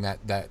weren't losing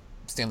that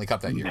Stanley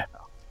Cup that year.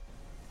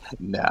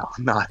 No,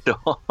 not at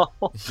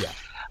all. Yeah.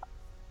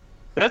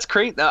 That's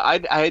great.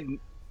 I had,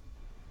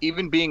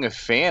 even being a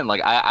fan,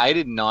 like I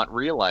did not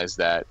realize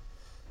that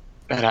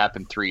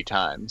happened 3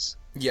 times.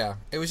 Yeah,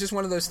 it was just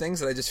one of those things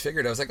that I just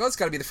figured. I was like, oh, it's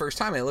got to be the first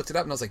time. And I looked it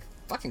up and I was like,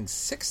 fucking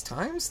 6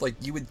 times? Like,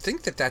 you would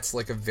think that that's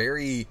like a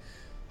very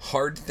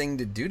hard thing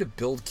to do to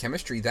build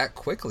chemistry that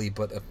quickly,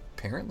 but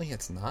apparently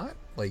it's not.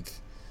 Like,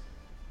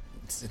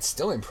 it's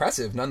still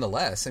impressive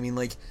nonetheless. I mean,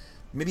 like,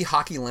 maybe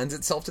hockey lends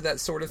itself to that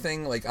sort of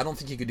thing. Like, I don't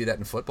think you could do that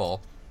in football.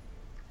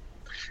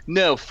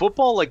 No,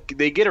 football, like,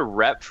 they get a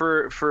rep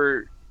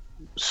for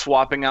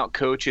swapping out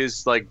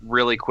coaches, like,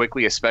 really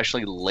quickly,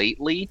 especially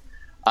lately.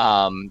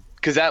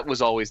 Because that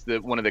was always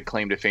one of the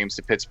claim to fame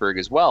to Pittsburgh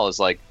as well, is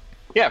like,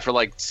 yeah, for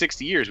like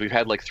 60 years we've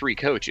had like 3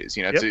 coaches.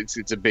 You know,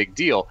 it's a big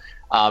deal.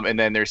 And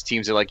then there's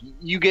teams that are like,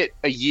 you get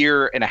a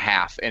year and a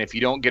half, and if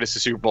you don't get us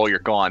a Super Bowl, you're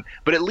gone.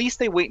 But at least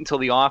they wait until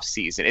the off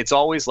season. It's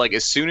always like,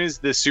 as soon as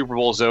the Super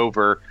Bowl's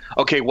over,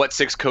 okay, what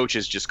 6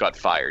 coaches just got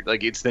fired?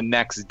 Like, it's the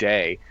next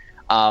day.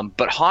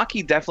 But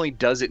hockey definitely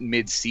does it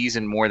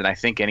mid-season more than I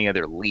think any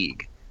other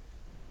league.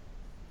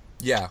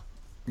 Yeah,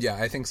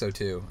 I think so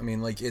too. I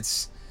mean, like,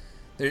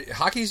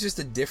 hockey is just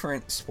a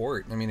different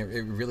sport. I mean,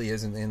 it really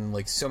is in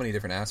like so many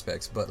different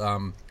aspects. But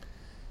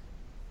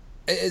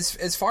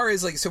as far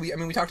as like,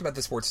 we talked about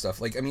the sports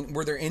stuff. Like, I mean,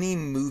 were there any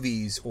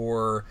movies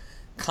or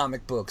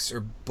comic books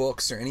or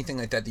books or anything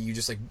like that you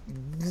just like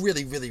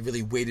really, really,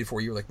 really waited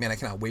for? You were like, man, I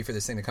cannot wait for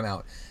this thing to come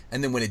out.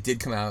 And then when it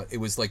did come out, it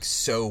was like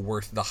so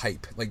worth the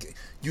hype. Like,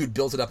 you had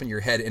built it up in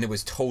your head, and it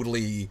was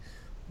totally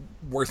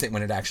worth it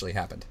when it actually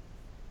happened.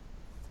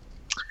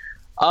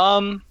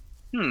 I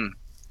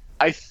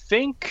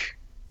think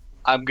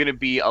I'm going to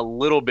be a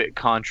little bit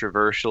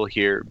controversial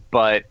here,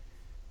 but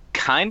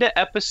kind of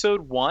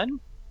episode 1,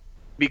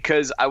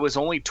 because I was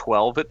only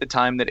 12 at the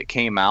time that it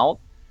came out.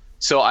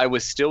 So I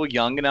was still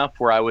young enough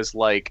where I was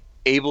like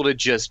able to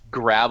just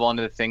grab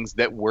onto the things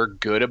that were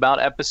good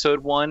about episode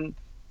 1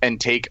 and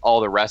take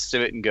all the rest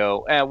of it and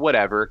go,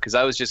 whatever. Because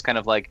I was just kind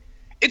of like,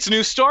 it's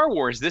new Star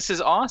Wars. This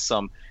is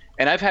awesome.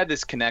 And I've had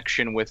this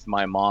connection with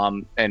my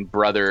mom and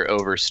brother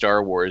over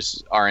Star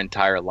Wars our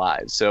entire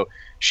lives. So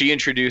she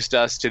introduced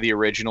us to the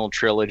original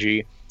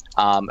trilogy.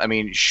 I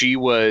mean, she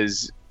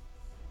was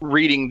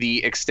reading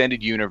the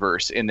extended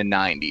universe in the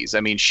 90s.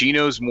 I mean, she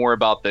knows more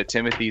about the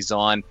Timothy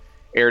Zahn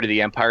Heir to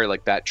the Empire,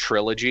 like that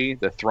trilogy,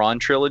 the Thrawn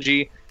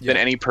trilogy, than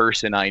any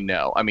person I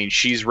know. I mean,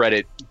 she's read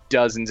it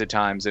dozens of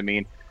times. I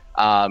mean,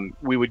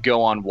 we would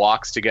go on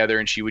walks together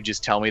and she would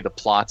just tell me the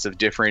plots of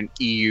different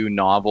EU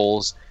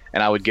novels,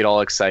 and I would get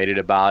all excited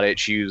about it.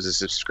 She was a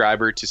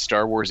subscriber to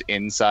Star Wars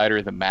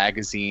Insider, the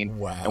magazine.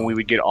 Wow. And we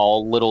would get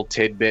all little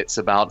tidbits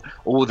about,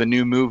 the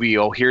new movie.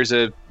 Oh, here's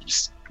a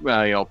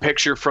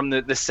picture from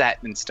the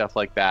set and stuff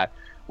like that.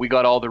 We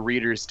got all the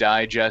Reader's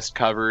Digest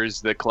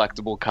covers, the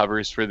collectible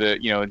covers for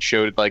it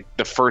showed like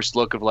the first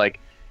look of like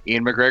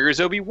Ian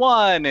McGregor's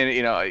Obi-Wan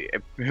and,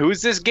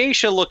 who's this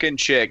geisha looking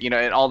chick,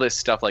 and all this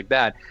stuff like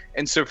that.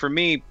 And so for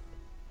me,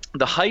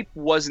 the hype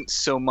wasn't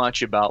so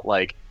much about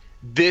like,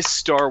 this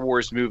Star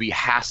Wars movie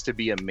has to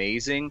be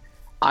amazing.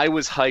 I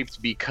was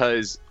hyped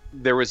because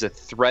there was a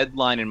thread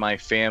line in my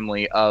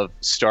family of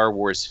Star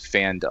Wars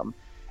fandom.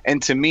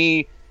 And to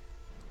me,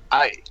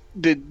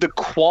 the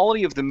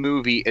quality of the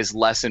movie is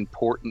less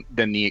important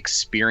than the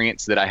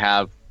experience that I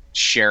have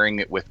sharing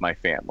it with my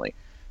family.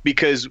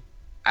 Because,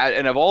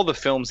 and of all the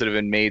films that have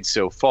been made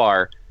so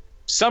far,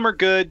 some are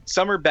good,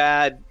 some are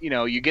bad. You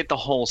know, you get the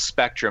whole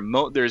spectrum.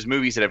 There's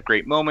movies that have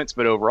great moments,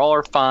 but overall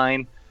are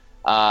fine.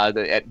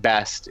 At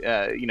best,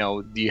 you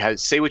know,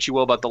 say what you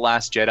will about The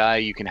Last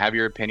Jedi. You can have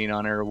your opinion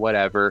on it or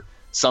whatever.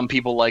 Some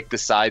people like the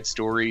side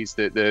stories,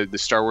 the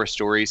Star Wars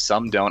stories.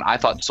 Some don't. I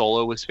thought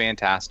Solo was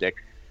fantastic.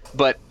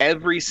 But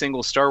every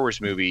single Star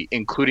Wars movie,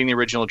 including the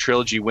original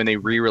trilogy, when they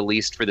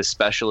re-released for the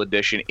special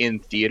edition in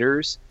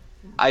theaters,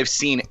 I've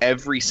seen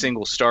every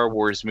single Star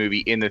Wars movie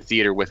in the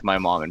theater with my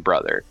mom and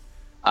brother.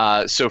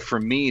 So for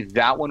me,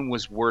 that one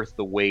was worth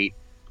the wait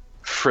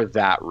for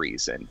that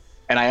reason.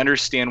 And I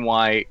understand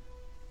why,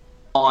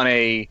 on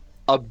a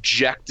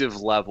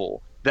objective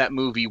level, that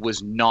movie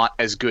was not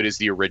as good as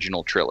the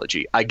original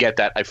trilogy. I get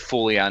that. I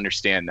fully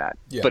understand that.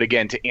 Yeah. But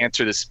again, to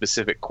answer the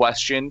specific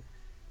question,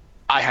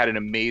 I had an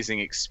amazing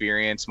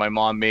experience. My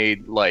mom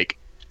made like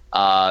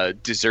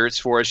desserts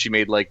for us. She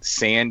made like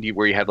sand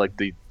where you had like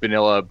the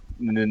vanilla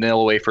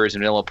wafers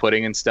and vanilla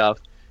pudding and stuff.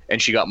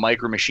 And she got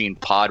Micro Machine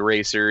pod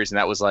racers, and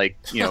that was like,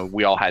 you know,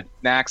 we all had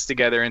snacks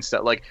together and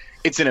stuff. Like,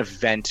 it's an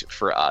event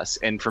for us.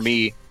 And for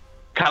me,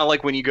 kind of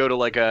like when you go to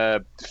like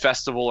a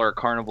festival or a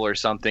carnival or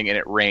something and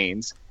it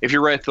rains, if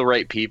you're with the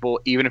right people,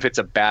 even if it's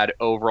a bad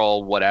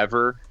overall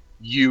whatever,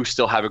 you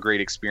still have a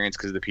great experience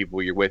because of the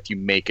people you're with. You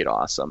make it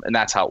awesome. And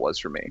that's how it was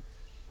for me.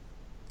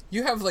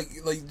 You have like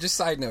just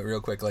side note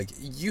real quick, like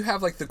you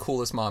have like the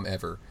coolest mom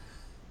ever.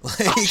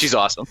 Like, oh, she's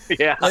awesome.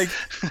 Yeah.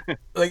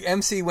 Like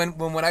MC, when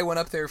I went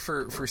up there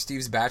for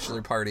Steve's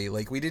bachelor party,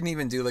 like we didn't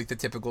even do like the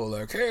typical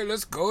like, hey,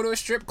 let's go to a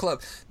strip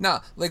club. Nah,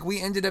 like we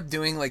ended up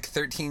doing like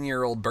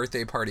 13-year-old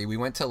birthday party. We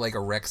went to like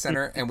a rec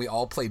center and we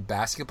all played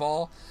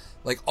basketball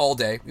like all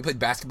day. We played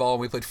basketball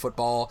and we played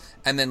football,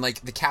 and then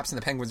like the Caps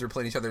and the Penguins were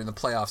playing each other in the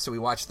playoffs, so we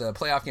watched the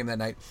playoff game that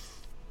night.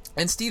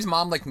 And Steve's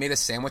mom, like, made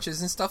us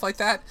sandwiches and stuff like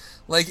that.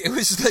 Like, it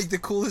was just, like, the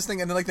coolest thing.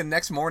 And then, like, the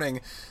next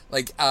morning,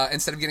 like,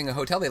 instead of getting a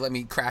hotel, they let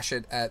me crash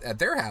it at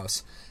their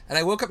house. And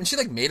I woke up, and she,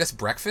 like, made us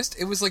breakfast.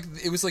 It was, like,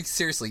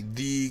 seriously,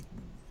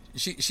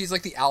 she's,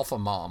 like, the alpha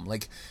mom.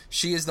 Like,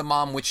 she is the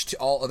mom which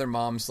all other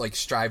moms, like,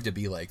 strive to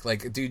be like.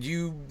 Like, dude,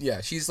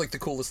 she's, like, the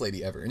coolest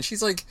lady ever. And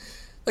she's, like,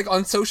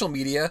 on social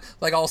media,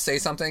 like, I'll say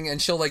something,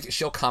 and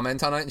she'll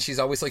comment on it, and she's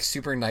always, like,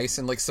 super nice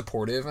and, like,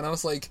 supportive. And I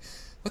was like,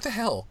 what the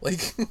hell?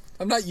 Like,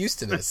 I'm not used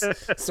to this.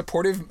 A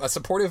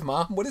supportive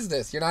mom? What is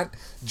this? You're not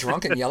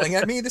drunk and yelling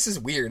at me? This is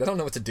weird. I don't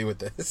know what to do with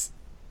this.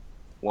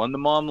 Won the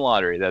mom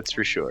lottery, that's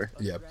for sure.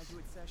 Yep.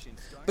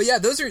 But yeah,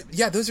 those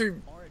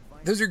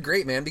are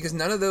great, man, because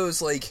none of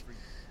those, like,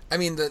 I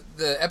mean,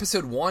 the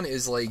episode 1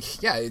 is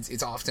like, yeah,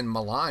 it's often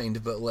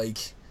maligned, but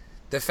like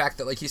the fact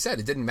that, like you said,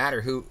 it didn't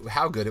matter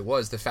how good it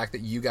was, the fact that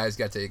you guys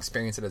got to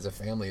experience it as a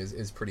family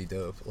is pretty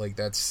dope. Like,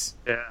 that's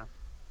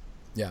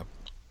yeah.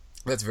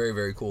 That's very,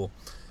 very cool.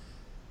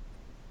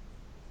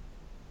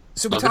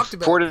 So we talked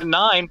about 4 to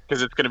 9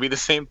 because it's going to be the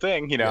same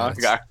thing. You know,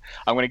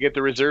 I'm going to get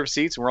the reserve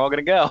seats and we're all going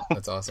to go.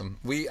 That's awesome.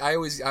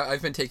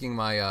 I've been taking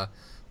my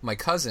my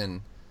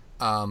cousin,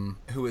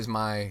 who is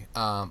my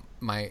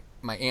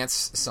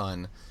aunt's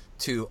son,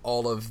 to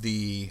all of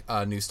the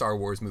new Star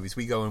Wars movies.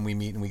 We go and we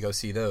meet and we go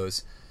see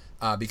those.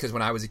 Because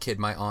when I was a kid,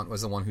 my aunt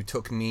was the one who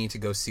took me to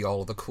go see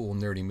all of the cool,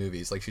 nerdy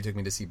movies. Like, she took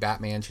me to see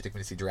Batman, she took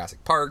me to see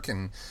Jurassic Park,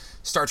 and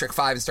Star Trek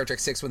V and Star Trek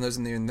VI when those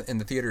in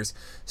the theaters.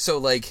 So,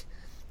 like,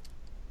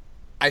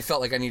 I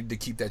felt like I needed to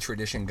keep that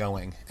tradition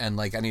going, and,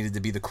 like, I needed to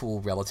be the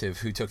cool relative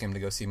who took him to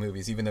go see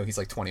movies, even though he's,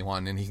 like,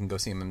 21 and he can go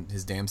see him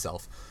his damn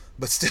self.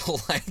 But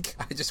still, like,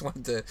 I just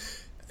wanted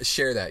to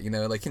share that, you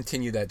know, like,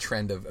 continue that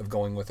trend of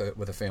going with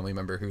a family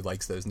member who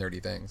likes those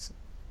nerdy things.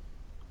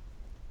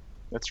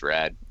 That's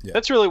rad. Yeah.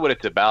 That's really what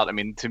it's about. I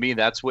mean, to me,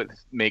 that's what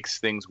makes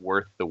things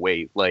worth the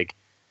wait. Like,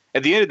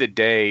 at the end of the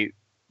day,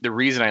 the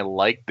reason I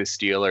like the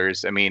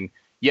Steelers, I mean,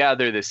 yeah,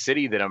 they're the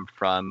city that I'm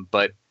from,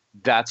 but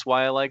that's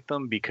why I like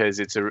them, because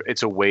it's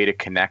a way to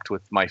connect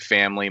with my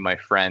family, my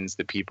friends,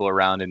 the people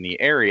around in the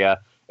area.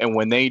 And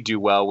when they do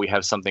well, we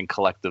have something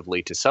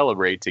collectively to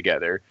celebrate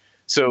together.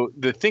 So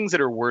the things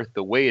that are worth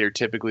the wait are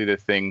typically the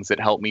things that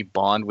help me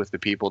bond with the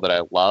people that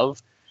I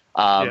love.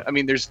 I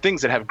mean, there's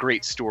things that have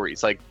great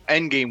stories. Like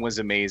Endgame was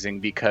amazing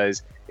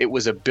because it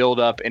was a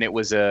build-up and it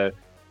was a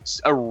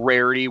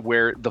rarity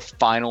where the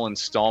final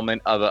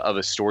installment of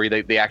a story,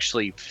 they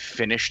actually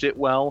finished it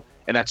well,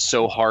 and that's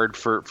so hard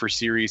for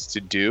series to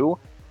do.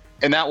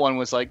 And that one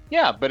was like,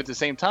 yeah, but at the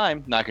same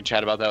time, I can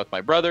chat about that with my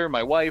brother,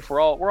 my wife.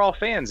 We're all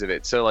fans of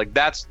it. So like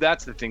that's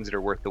the things that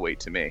are worth the wait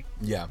to me.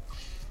 Yeah.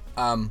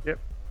 Yep.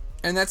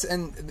 And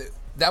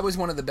that was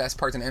one of the best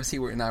parts. And MC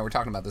and I were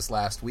talking about this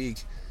last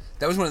week.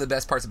 That was one of the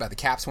best parts about the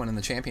Caps winning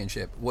the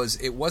championship.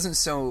 It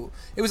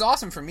was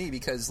awesome for me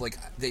because like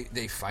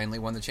they finally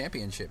won the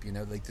championship. You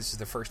know, like this is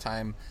the first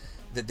time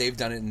that they've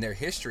done it in their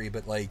history.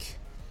 But like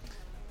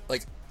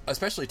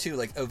especially too,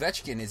 like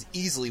Ovechkin is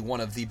easily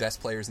one of the best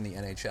players in the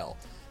NHL,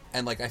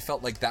 and like I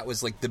felt like that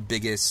was like the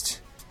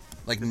biggest,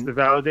 like it's the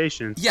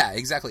validation. Yeah,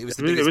 exactly. It was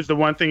the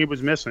one thing it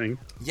was missing.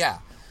 Yeah,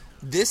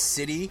 this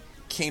city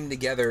came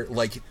together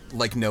like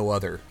no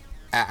other.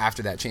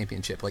 After that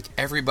championship, like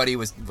everybody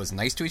was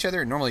nice to each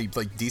other. Normally,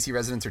 like DC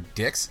residents are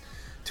dicks,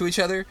 to each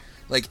other.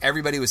 Like,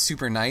 everybody was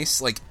super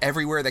nice. Like,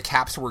 everywhere the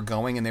Caps were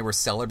going and they were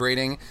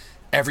celebrating,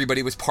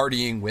 everybody was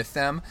partying with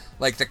them.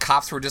 Like, the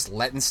cops were just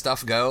letting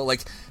stuff go.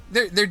 Like,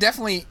 they're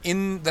definitely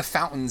in the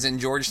fountains in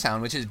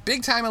Georgetown, which is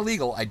big time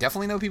illegal. I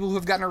definitely know people who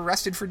have gotten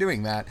arrested for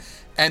doing that.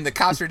 And the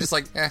cops are just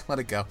like, let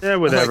it go. Yeah,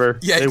 whatever.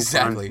 Like, yeah,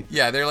 exactly.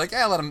 Yeah, they're like,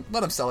 let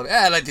them celebrate.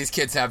 Let these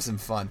kids have some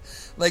fun.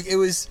 Like, it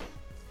was,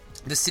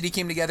 the city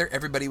came together.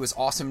 Everybody was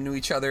awesome to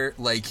each other.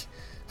 Like,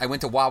 I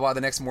went to Wawa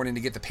the next morning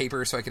to get the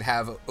paper so I could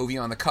have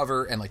Ovi on the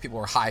cover, and like people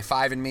were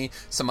high-fiving me.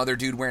 Some other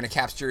dude wearing a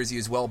Caps jersey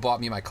as well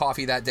bought me my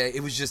coffee that day.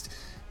 It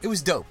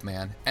was dope,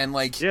 man. And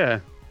like,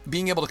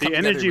 being able to come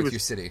together with your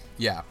city.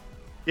 Yeah,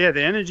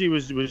 the energy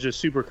was just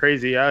super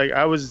crazy.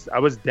 I was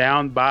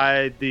down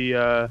by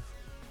the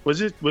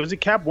was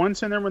it Cap One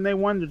Center when they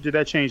won, or did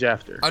that change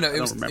after? Oh no,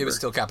 it was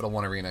still Capital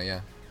One Arena.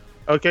 Yeah.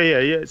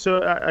 Okay, yeah.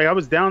 So I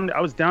was down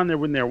there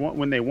when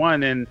they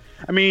won, and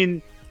I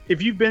mean,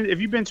 if you've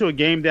been to a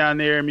game down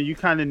there, I mean, you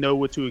kind of know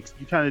what to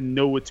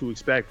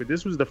expect. But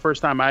this was the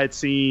first time I had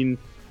seen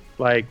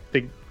like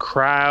the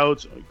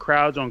crowds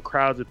on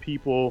crowds of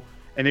people,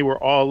 and they were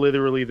all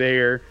literally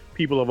there.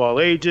 People of all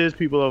ages,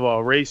 people of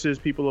all races,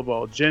 people of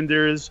all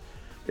genders.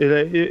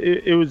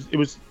 It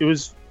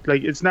was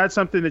like, it's not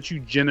something that you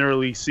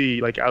generally see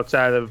like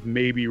outside of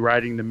maybe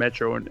riding the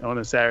metro on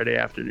a Saturday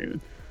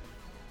afternoon.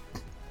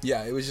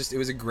 Yeah, it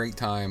was a great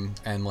time,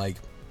 and like,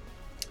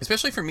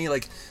 especially for me,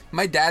 like,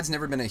 my dad's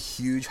never been a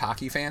huge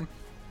hockey fan,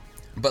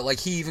 but like,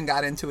 he even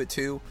got into it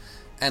too,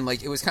 and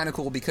like, it was kind of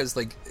cool because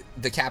like,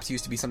 the Caps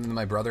used to be something that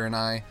my brother and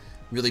I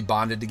really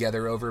bonded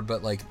together over,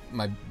 but like,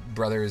 my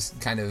brother is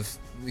kind of,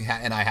 we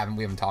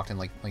haven't talked in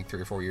like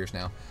 3 or 4 years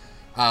now,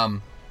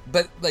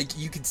 but like,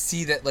 you could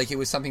see that like, it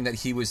was something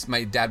that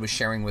my dad was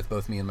sharing with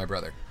both me and my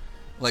brother.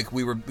 Like,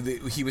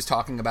 he was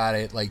talking about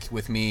it like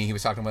with me, he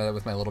was talking about it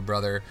with my little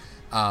brother.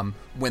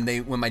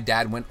 When my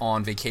dad went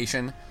on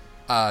vacation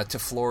to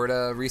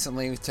Florida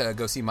recently to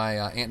go see my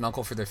aunt and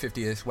uncle for their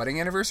 50th wedding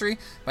anniversary,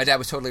 my dad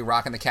was totally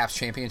rocking the Caps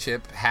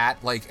championship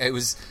hat. Like, it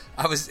was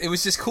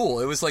just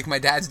cool. It was like my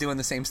dad's doing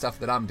the same stuff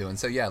that I'm doing.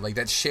 So yeah, like,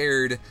 that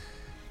shared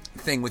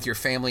thing with your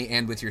family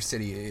and with your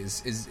city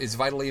is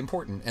vitally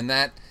important, and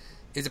that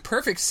is a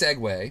perfect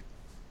segue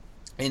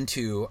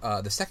into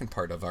the second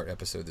part of our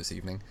episode this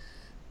evening.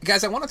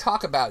 Guys, I want to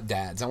talk about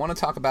dads. I want to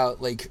talk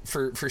about, like,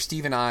 for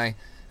Steve and I.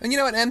 And you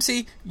know what,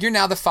 MC? You're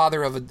now the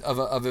father of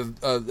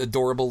a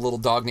adorable little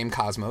dog named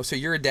Cosmo, so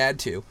you're a dad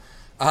too.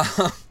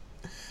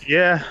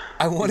 Yeah.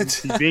 I wanted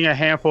to... He's being a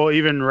handful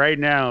even right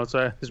now,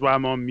 so that's why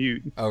I'm on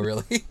mute. Oh,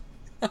 really?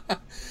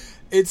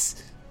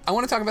 I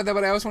want to talk about that,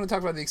 but I also want to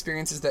talk about the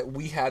experiences that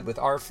we had with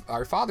our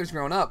fathers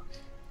growing up,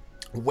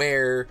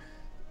 where,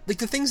 like,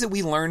 the things that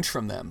we learned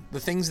from them, the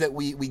things that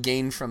we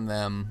gained from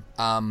them,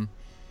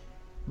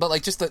 but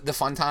like, just the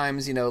fun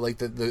times, you know, like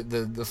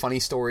the funny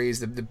stories,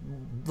 the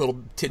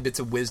little tidbits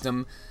of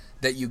wisdom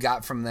that you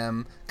got from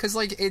them. Because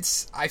like,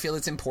 I feel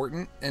it's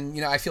important, and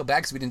you know, I feel bad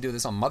because we didn't do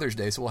this on Mother's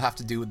Day, so we'll have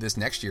to do this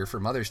next year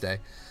for Mother's Day.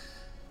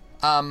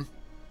 But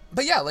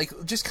yeah, like,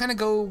 just kind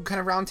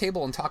of round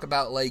table and talk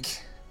about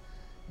like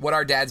what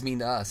our dads mean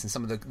to us and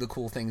some of the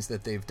cool things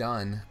that they've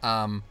done.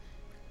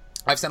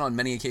 I've said on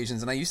many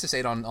occasions, and I used to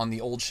say it on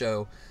the old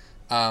show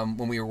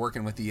when we were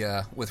working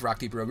with Rock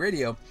Deep Rogue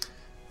Radio.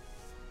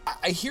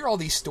 I hear all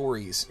these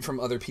stories from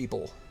other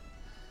people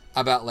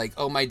about like,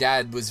 oh, my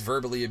dad was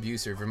verbally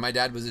abusive, or my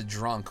dad was a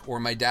drunk,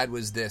 or my dad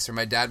was this, or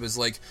my dad was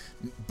like,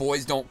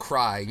 boys don't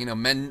cry, you know,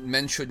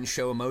 men shouldn't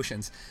show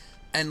emotions.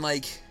 And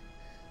like,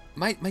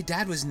 my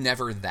dad was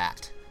never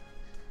that.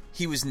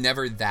 He was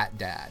never that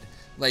dad.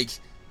 Like,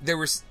 there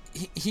was,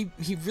 he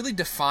really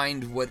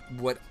defined what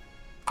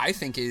I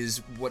think is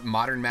what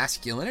modern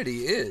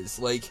masculinity is.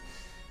 Like,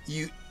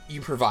 you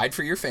provide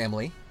for your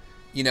family.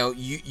 You know,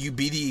 you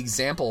be the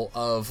example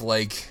of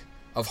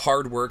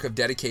hard work, of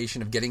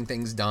dedication, of getting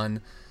things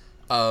done,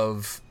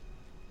 of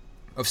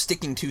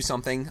sticking to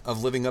something,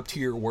 of living up to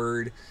your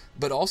word,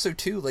 but also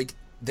too, like,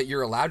 that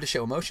you're allowed to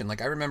show emotion.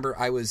 Like, I remember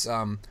I was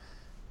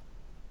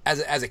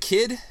as a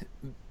kid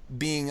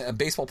being a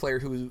baseball player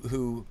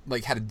who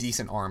like had a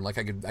decent arm. Like,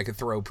 I could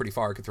throw pretty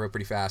far, I could throw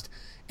pretty fast,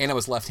 and I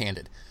was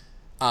left-handed.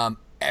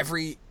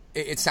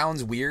 It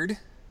sounds weird,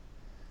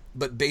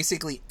 but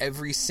basically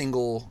every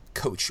single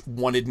coach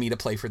wanted me to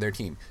play for their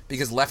team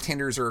because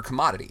left-handers are a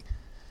commodity.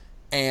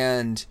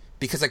 And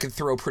because I could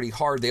throw pretty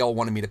hard, they all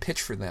wanted me to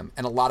pitch for them.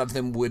 And a lot of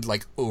them would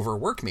like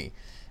overwork me.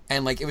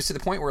 And like, it was to the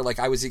point where like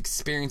I was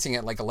experiencing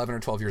at like 11 or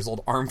 12 years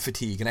old arm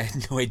fatigue, and I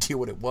had no idea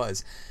what it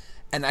was.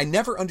 And I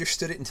never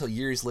understood it until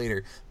years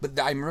later. But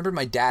I remember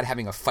my dad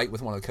having a fight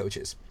with one of the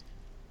coaches.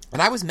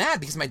 And I was mad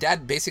because my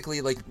dad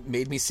basically like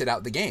made me sit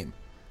out the game.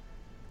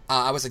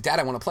 I was like, Dad,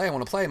 I want to play.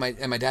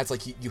 And my dad's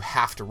like, you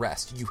have to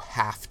rest. You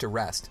have to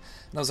rest.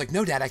 And I was like,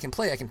 no, Dad, I can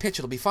play. I can pitch.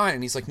 It'll be fine.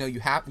 And he's like, no,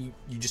 you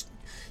just,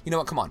 you know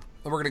what? Come on.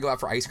 We're going to go out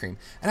for ice cream.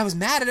 And I was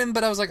mad at him,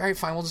 but I was like, all right,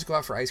 fine. We'll just go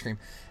out for ice cream.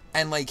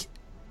 And like,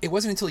 it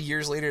wasn't until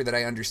years later that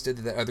I understood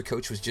that other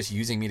coach was just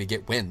using me to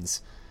get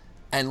wins.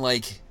 And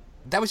like,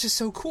 that was just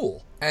so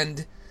cool.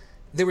 And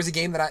there was a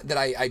game that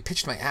I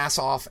pitched my ass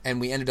off,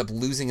 and we ended up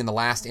losing in the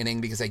last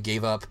inning because I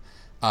gave up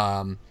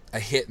a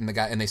hit,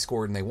 and they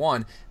scored and they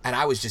won, and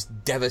I was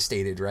just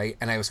devastated, right?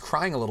 And I was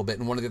crying a little bit,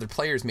 and one of the other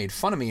players made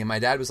fun of me, and my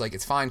dad was like,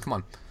 "It's fine, come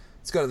on,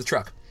 let's go to the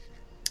truck."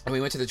 And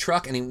we went to the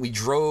truck, and we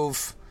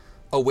drove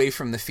away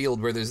from the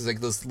field where there's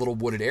like this little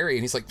wooded area,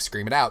 and he's like,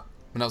 "Scream it out."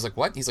 And I was like,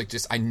 "What?" He's like,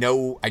 "Just, I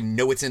know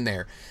it's in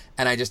there."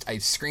 And I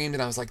screamed,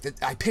 and I was like,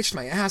 I pitched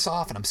my ass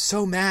off, and I'm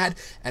so mad,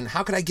 and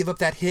how could I give up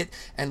that hit?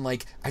 And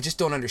like, I just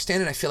don't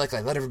understand it. I feel like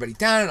I let everybody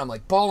down, and I'm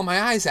like bawling my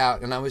eyes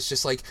out. And I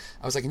was like,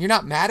 "And you're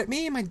not mad at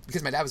me?"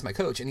 Because my dad was my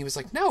coach, and he was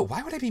like, "No,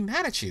 why would I be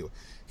mad at you?"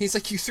 He's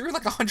like, "You threw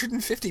like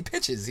 150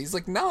 pitches." He's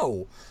like,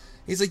 "No."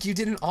 He's like, "You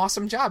did an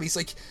awesome job." He's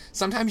like,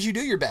 "Sometimes you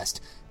do your best,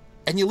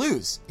 and you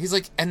lose." He's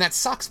like, "And that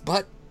sucks,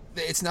 but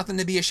it's nothing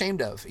to be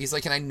ashamed of." He's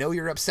like, "And I know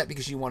you're upset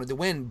because you wanted to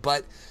win,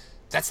 but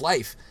that's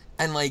life."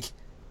 And like,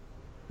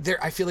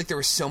 I feel like there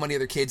were so many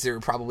other kids that were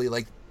probably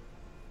like,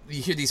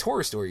 you hear these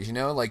horror stories, you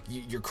know, like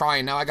you're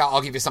crying now.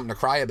 I'll give you something to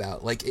cry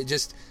about. Like,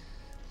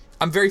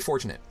 I'm very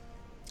fortunate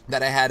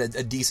that I had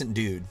a decent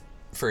dude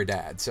for a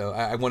dad. So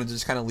I wanted to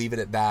just kind of leave it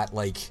at that.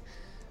 Like,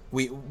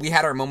 we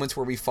had our moments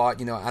where we fought.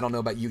 You know, I don't know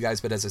about you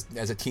guys, but as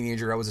a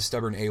teenager, I was a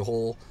stubborn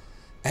a-hole,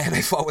 and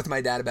I fought with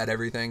my dad about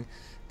everything.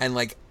 And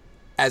like,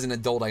 as an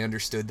adult, I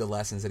understood the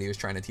lessons that he was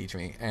trying to teach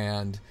me.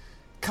 And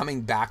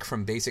coming back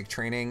from basic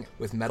training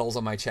with medals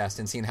on my chest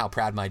and seeing how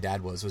proud my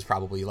dad was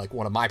probably like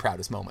one of my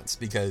proudest moments,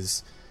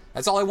 because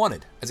that's all I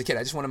wanted as a kid.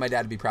 I just wanted my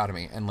dad to be proud of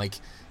me, and like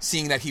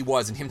seeing that he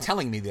was, and him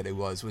telling me that he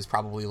was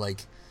probably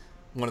like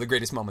one of the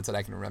greatest moments that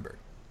I can remember.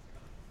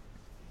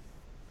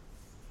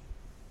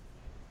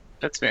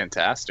 That's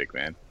fantastic,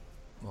 man.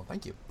 Well,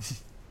 thank you.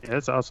 Yeah,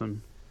 that's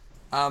awesome.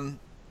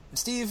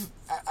 Steve,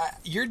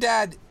 your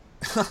dad,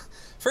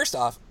 first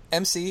off,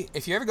 MC,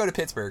 if you ever go to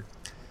Pittsburgh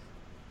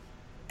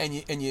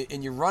and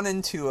you run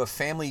into a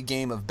family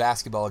game of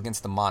basketball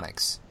against the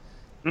Monarchs,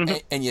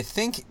 and you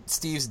think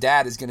Steve's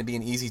dad is going to be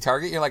an easy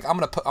target, you're like, I'm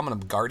going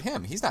to guard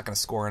him. He's not going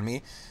to score on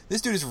me.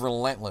 This dude is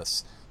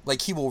relentless.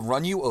 Like, he will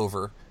run you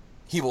over,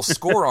 he will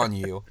score on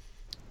you,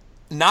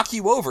 knock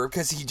you over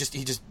because he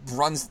just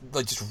runs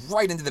like just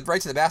right to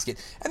the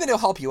basket, and then he'll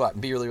help you out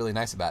and be really, really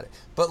nice about it.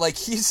 But like,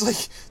 he's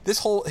like, his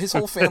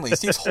whole family,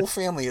 Steve's whole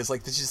family is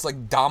like this just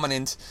like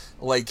dominant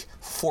like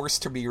force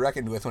to be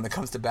reckoned with when it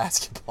comes to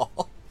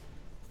basketball.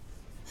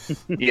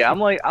 Yeah, I'm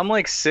like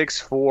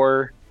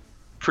 6'4",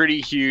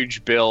 pretty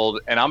huge build,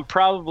 and I'm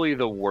probably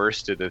the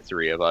worst of the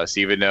three of us,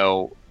 even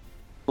though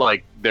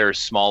like they're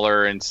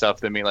smaller and stuff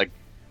than me. Like,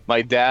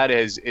 my dad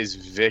is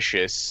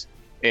vicious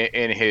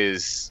in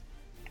his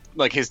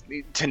like his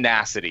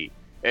tenacity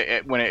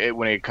when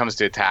it comes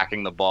to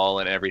attacking the ball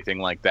and everything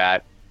like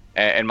that,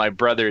 and my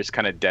brother is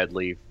kind of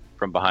deadly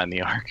from behind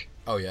the arc.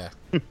 Oh yeah,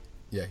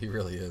 yeah, he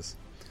really is.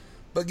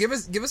 But give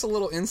us a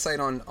little insight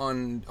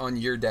on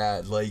your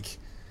dad, like.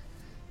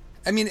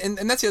 I mean,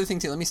 and that's the other thing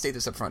too. Let me state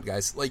this up front,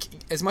 guys. Like,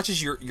 as much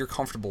as you're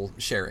comfortable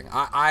sharing,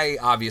 I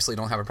obviously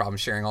don't have a problem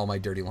sharing all my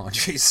dirty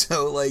laundry.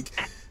 So like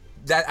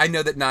that, I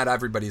know that not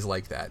everybody's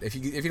like that. If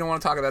you don't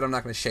want to talk about it, I'm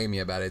not going to shame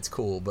you about it. It's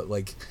cool. But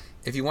like,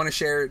 if you want to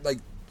share, like,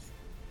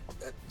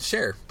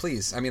 share,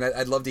 please. I mean,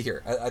 I'd love to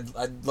hear.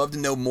 I'd love to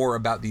know more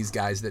about these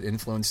guys that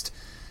influenced,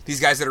 these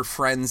guys that are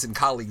friends and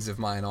colleagues of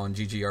mine on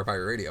GGR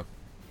Pirate Radio.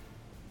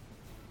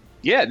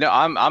 Yeah, no,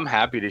 I'm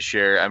happy to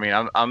share. I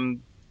mean,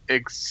 I'm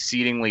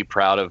exceedingly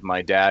proud of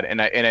my dad,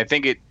 and I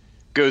think it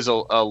goes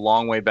a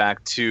long way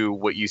back to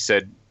what you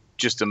said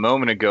just a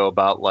moment ago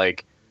about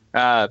like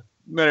I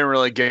didn't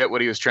really get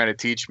what he was trying to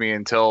teach me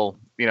until,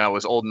 you know, I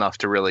was old enough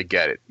to really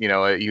get it. You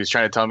know, he was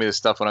trying to tell me this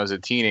stuff when I was a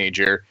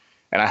teenager,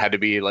 and I had to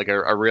be like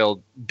a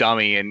real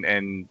dummy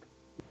and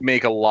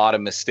make a lot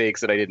of mistakes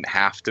that I didn't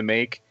have to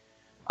make,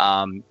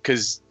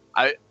 because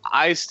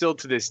I still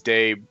to this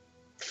day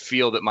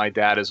feel that my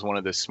dad is one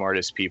of the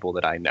smartest people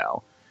that I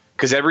know.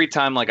 Because every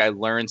time like I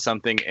learn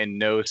something and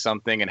know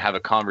something and have a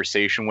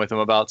conversation with him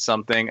about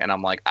something, and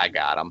I'm like, I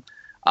got him.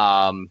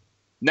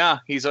 Nah,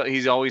 he's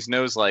always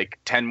knows like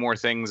 10 more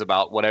things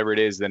about whatever it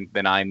is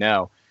than I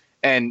know.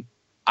 And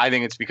I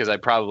think it's because I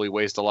probably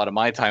waste a lot of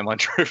my time on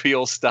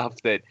trivial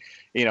stuff that,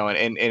 you know,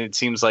 and it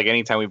seems like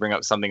anytime we bring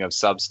up something of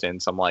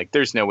substance, I'm like,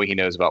 there's no way he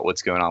knows about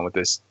what's going on with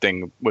this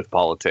thing with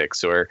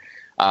politics, or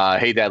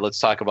hey dad, let's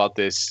talk about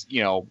this,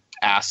 you know,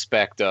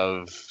 aspect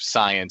of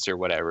science or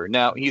whatever.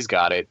 No, he's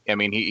got it. I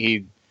mean,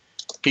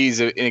 he's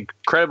an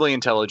incredibly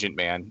intelligent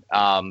man,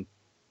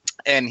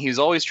 and he's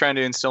always trying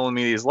to instill in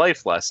me these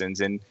life lessons.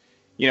 And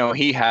you know,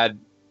 he had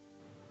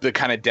the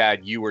kind of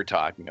dad you were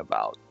talking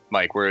about,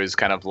 Mike, where it was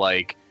kind of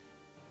like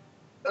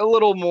a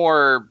little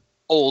more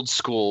old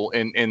school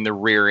in the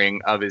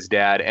rearing of his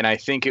dad. And I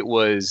think it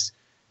was,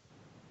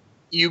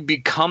 you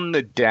become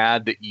the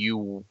dad that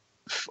you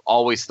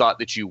always thought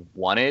that you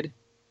wanted.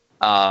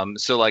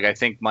 So like, I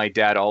think my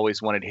dad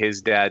always wanted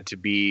his dad to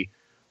be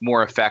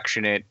more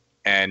affectionate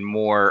and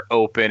more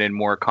open and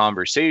more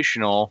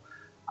conversational.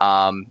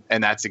 And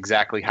that's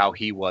exactly how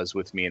he was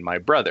with me and my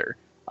brother.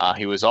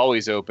 He was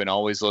always open,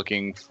 always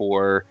looking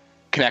for,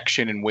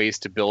 connection and ways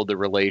to build a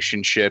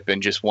relationship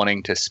and just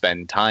wanting to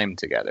spend time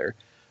together.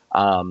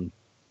 And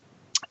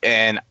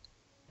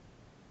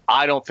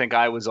I don't think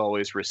I was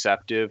always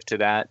receptive to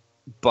that,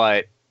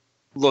 but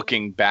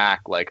looking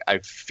back, like, I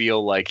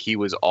feel like he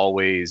was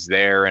always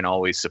there and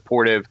always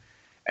supportive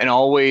and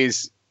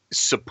always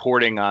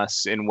supporting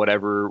us in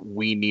whatever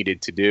we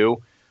needed to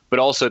do, but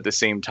also at the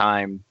same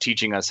time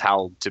teaching us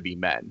how to be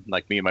men,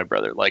 like me and my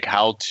brother, like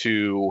how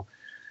to,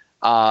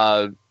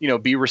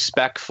 be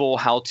respectful,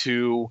 how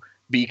to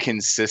be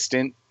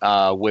consistent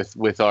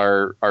with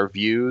our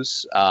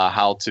views,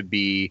 how to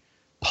be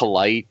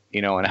polite,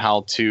 and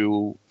how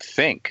to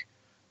think.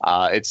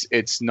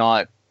 It's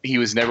not, he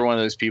was never one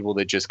of those people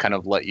that just kind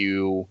of let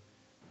you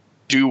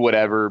do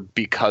whatever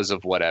because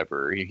of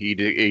whatever.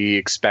 He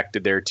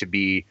expected there to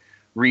be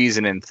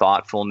reason and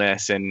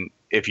thoughtfulness, and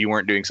if you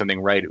weren't doing something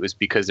right, it was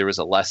because there was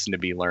a lesson to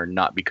be learned,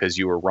 not because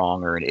you were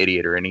wrong or an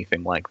idiot or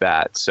anything like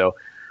that. So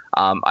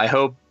I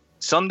hope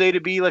someday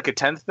to be like a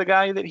tenth the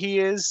guy that he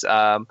is.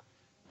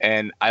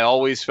 And I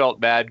always felt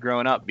bad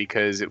growing up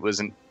because it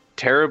wasn't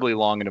terribly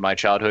long into my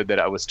childhood that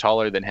I was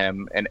taller than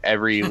him, and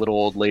every little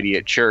old lady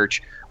at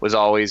church was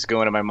always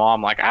going to my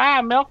mom like,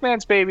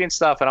 milkman's baby and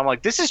stuff, and I'm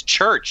like, this is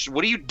church,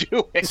 what are you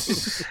doing?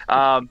 Because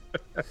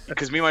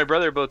me and my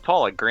brother are both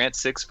tall. Like, Grant's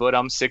 6 foot,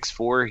 I'm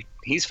 6'4",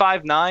 he's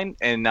 5'9",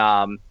 and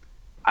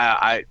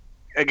I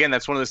again,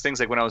 that's one of those things,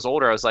 like, when I was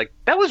older, I was like,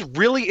 that was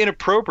really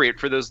inappropriate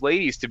for those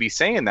ladies to be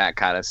saying that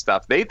kind of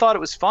stuff. They thought it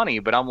was funny,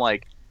 but I'm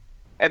like,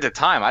 at the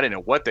time, I didn't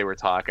know what they were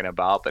talking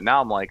about, but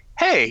now I'm like,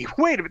 hey,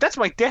 wait a minute, that's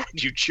my dad,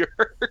 you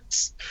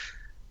jerks.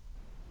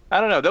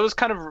 I don't know. That was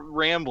kind of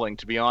rambling,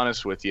 to be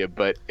honest with you,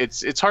 but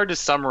it's hard to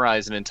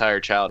summarize an entire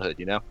childhood,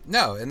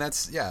 No, and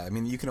that's, yeah, I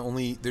mean,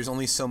 there's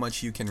only so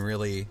much you can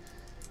really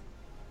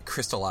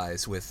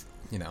crystallize with,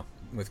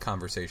 with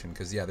conversation,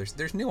 because, yeah,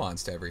 there's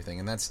nuance to everything,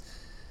 and that's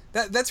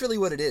really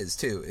what it is,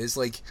 too, is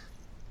like,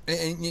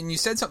 and you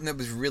said something that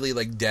was really,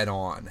 like, dead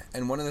on,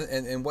 and one of the,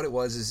 and what it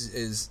was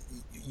is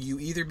you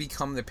either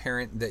become the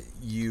parent that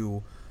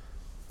you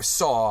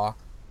saw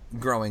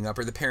growing up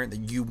or the parent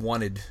that you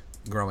wanted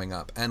growing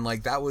up. And,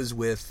 like, that was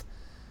with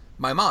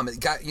my mom. It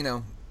got,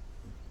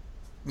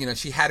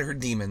 she had her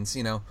demons,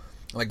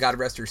 like, God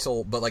rest her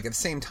soul. But, like, at the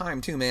same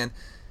time, too, man,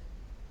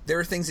 there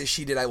are things that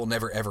she did I will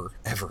never, ever,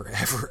 ever,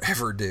 ever,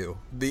 ever do.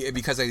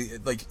 Because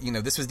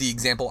this was the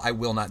example, I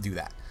will not do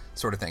that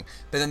sort of thing.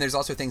 But then there's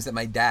also things that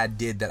my dad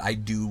did that I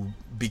do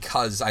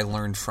because I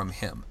learned from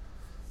him.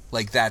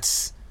 Like,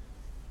 that's...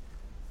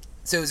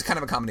 So it was kind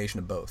of a combination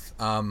of both.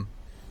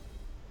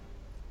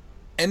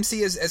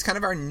 MC is kind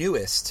of our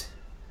newest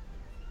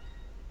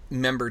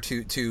member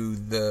to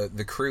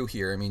the crew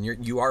here. I mean,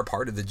 you are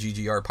part of the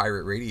GGR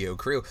Pirate Radio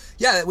crew.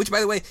 Yeah, which, by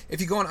the way, if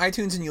you go on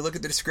iTunes and you look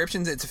at the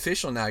descriptions, it's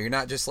official now. You're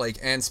not just like,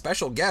 and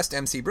special guest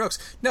MC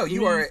Brooks. No,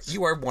 you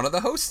are one of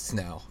the hosts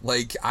now.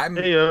 Like, I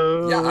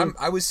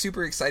was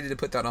super excited to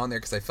put that on there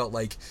because I felt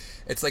like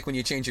it's like when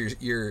you change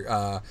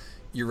your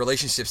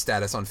relationship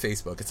status on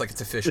Facebook. It's like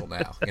it's official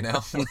now,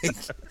 Like,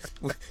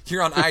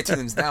 you're on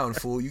iTunes now, and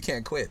fool, you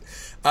can't quit.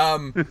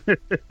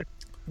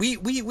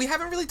 We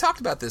haven't really talked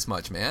about this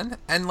much, man.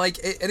 And like,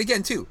 and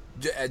again, too,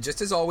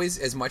 just as always,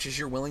 as much as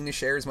you're willing to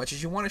share, as much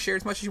as you want to share,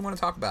 as much as you want to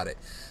talk about it.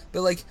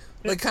 But like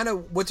kind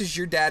of, what does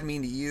your dad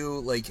mean to you?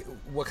 Like,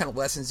 what kind of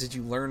lessons did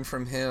you learn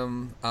from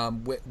him?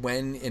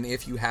 When and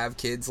if you have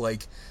kids,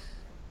 like,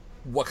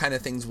 what kind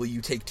of things will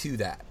you take to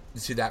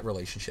that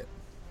relationship?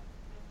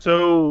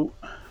 So,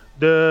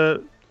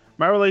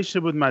 my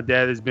relationship with my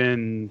dad has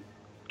been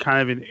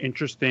kind of an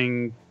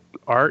interesting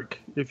arc,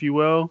 if you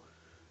will.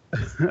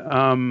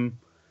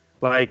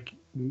 Like,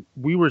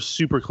 we were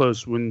super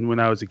close when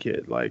I was a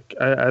kid. Like,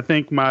 I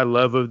think my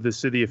love of the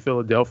city of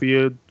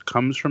Philadelphia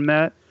comes from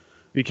that,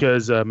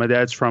 because my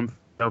dad's from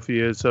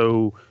Philadelphia.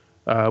 So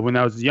when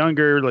I was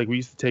younger, like, we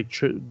used to take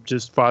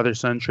just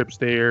father-son trips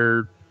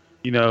there,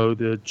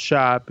 to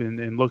shop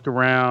and look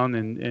around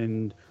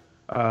and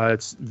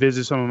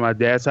visit some of my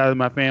dad's side of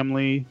my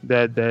family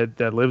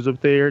that lived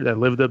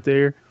up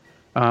there.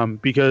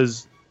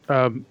 Because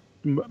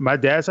my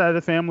dad's side of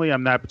the family,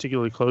 I'm not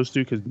particularly close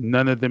to, because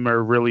none of them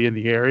are really in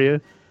the area.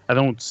 I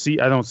don't see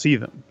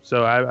them,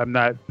 so I'm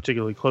not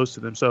particularly close to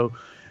them. So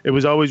it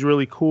was always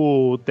really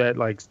cool that,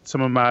 like,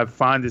 some of my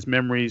fondest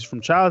memories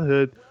from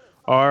childhood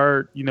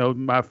are,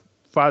 my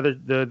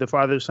the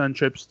father-son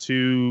trips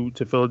to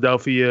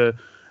Philadelphia.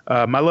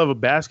 My love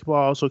of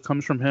basketball also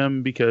comes from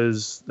him,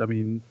 because I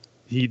mean,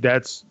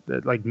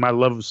 like, my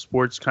love of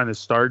sports kind of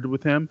started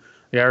with him.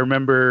 Yeah, I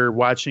remember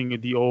watching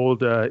the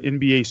old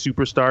NBA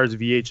Superstars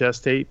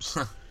VHS tapes.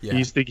 Yeah.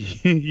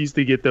 He used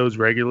to get those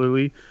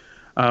regularly.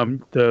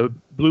 The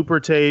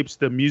blooper tapes,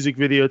 the music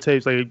video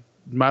tapes. Like,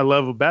 my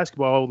love of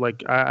basketball,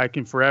 like, I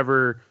can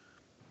forever,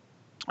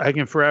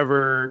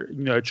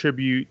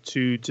 attribute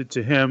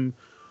to him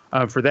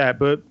for that.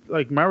 But,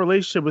 like, my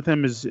relationship with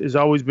him has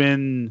always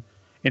been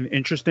an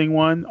interesting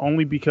one,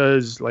 only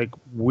because, like,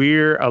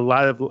 we're a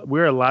lot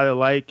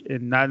alike,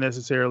 and not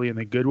necessarily in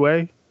a good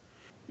way.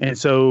 And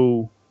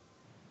so,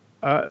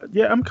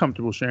 I'm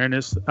comfortable sharing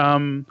this.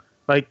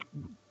 Like,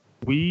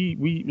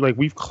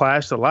 we've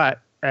clashed a lot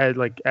as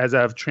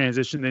I've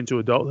transitioned into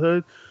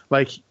adulthood.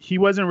 Like, he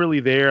wasn't really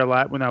there a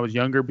lot when I was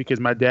younger because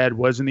my dad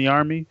was in the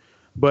Army.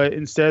 But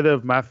instead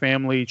of my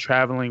family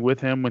traveling with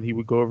him when he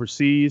would go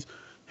overseas,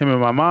 him and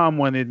my mom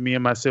wanted me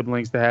and my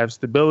siblings to have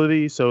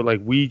stability. So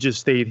like we just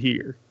stayed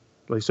here.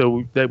 Like,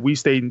 so that we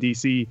stayed in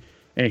DC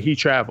and he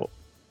traveled.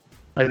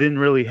 I didn't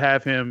really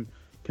have him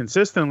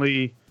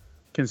consistently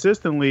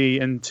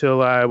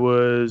until I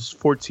was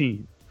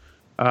 14.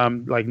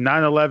 Like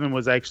 9/11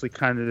 was actually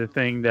kind of the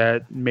thing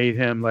that made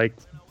him like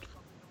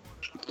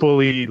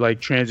fully like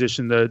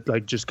transition to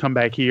like just come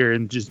back here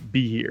and just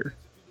be here.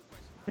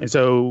 And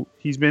so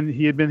he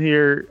had been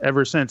here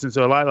ever since. And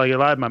so a lot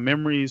of my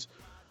memories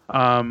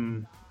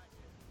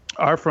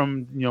are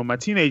from, you know, my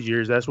teenage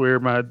years. That's where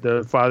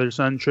the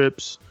father-son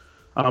trips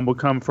would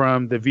come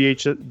from. The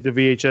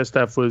VHS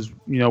stuff was,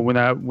 you know, when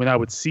I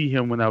would see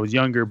him when I was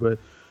younger. But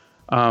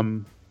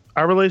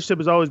our relationship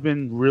has always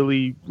been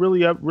really,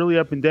 really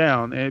up and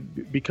down,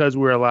 and because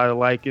we're a lot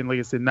alike, and like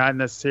I said, not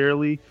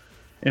necessarily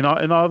in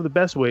all of the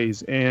best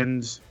ways.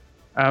 And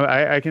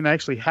I can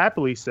actually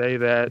happily say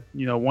that,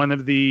 you know, one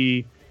of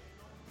the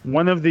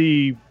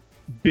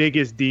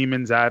biggest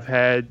demons I've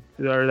had,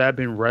 or that I've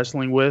been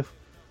wrestling with,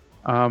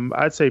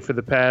 I'd say for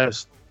the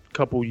past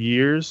couple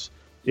years,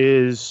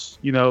 is,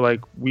 you know,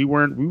 like we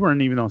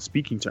weren't even on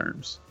speaking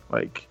terms.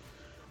 Like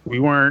we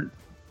weren't.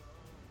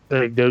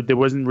 Like there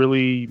wasn't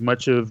really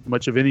much of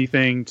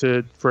anything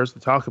for us to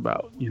talk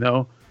about, you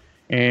know,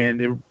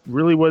 and it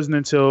really wasn't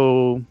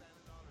until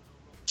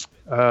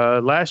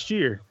late last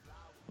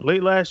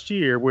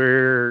year,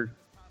 where,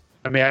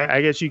 I mean,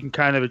 I guess you can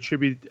kind of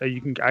attribute,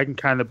 I can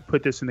kind of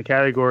put this in the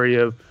category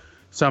of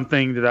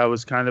something that I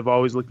was kind of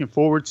always looking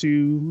forward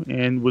to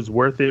and was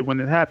worth it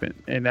when it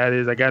happened, and that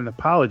is I got an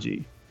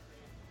apology,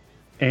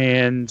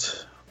 and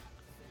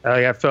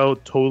I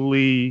felt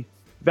totally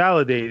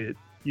validated,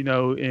 you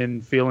know,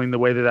 in feeling the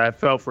way that I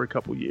felt for a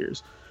couple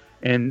years.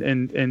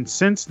 And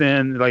since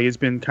then, like, it's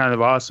been kind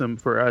of awesome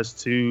for us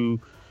to,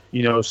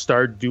 you know,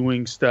 start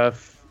doing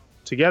stuff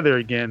together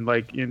again,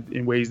 like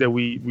in ways that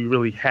we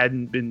really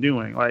hadn't been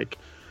doing. Like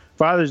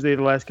Father's Day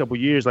the last couple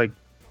years, like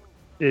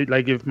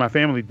if my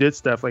family did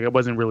stuff, like I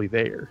wasn't really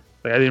there.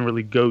 Like I didn't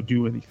really go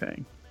do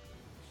anything.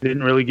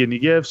 Didn't really get any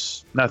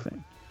gifts,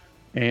 nothing.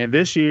 And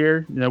this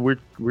year, you know,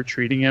 we're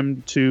treating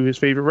him to his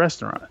favorite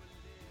restaurant.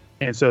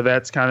 And so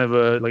that's kind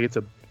of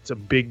it's a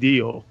big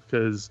deal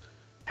because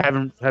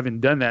haven't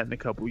done that in a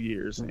couple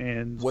years.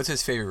 And what's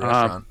his favorite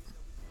restaurant?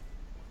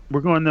 We're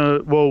going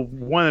to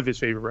one of his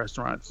favorite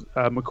restaurants,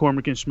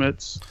 McCormick and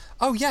Schmidt's.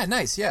 Oh yeah,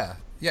 nice. Yeah.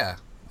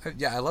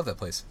 I love that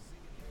place.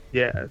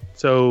 Yeah.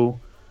 So,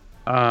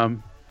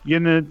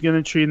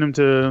 gonna treat him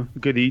to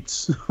good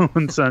eats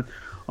on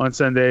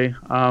Sunday.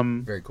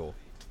 Very cool.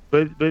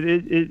 But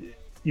it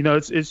you know,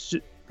 it's just,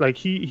 like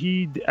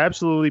he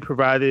absolutely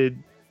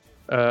provided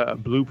a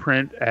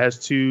blueprint as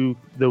to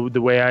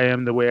the way I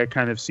am, the way I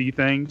kind of see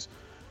things,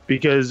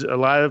 because a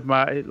lot of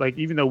my, like,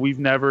 even though we've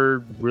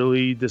never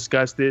really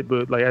discussed it,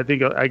 but like I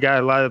think I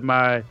got a lot of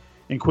my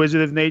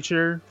inquisitive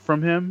nature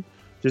from him,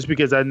 just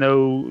because I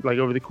know, like,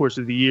 over the course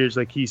of the years,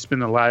 like, he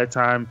spent a lot of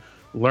time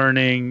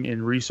learning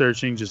and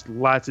researching just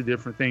lots of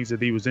different things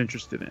that he was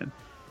interested in.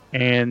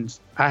 And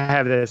I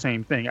have that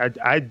same thing.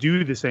 I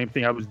do the same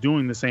thing. I was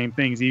doing the same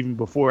things even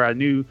before I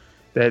knew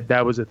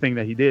that was a thing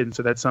that he did. And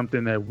so that's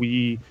something that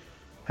we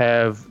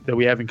have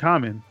in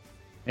common.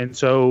 And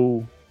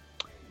so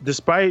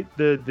despite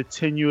the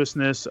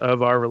tenuousness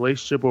of our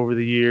relationship over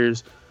the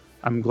years,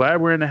 I'm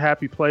glad we're in a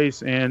happy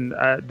place. And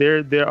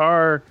there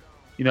are,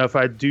 you know, if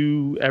I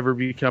do ever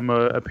become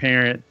a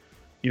parent,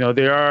 you know,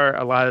 there are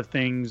a lot of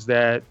things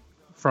that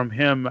from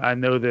him I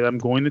know that I'm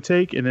going to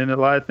take, and then a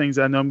lot of things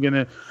I know I'm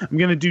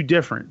gonna do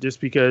different,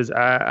 just because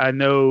I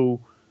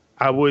know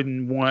I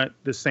wouldn't want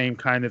the same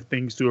kind of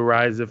things to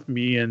arise if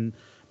me and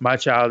my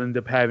child end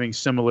up having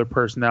similar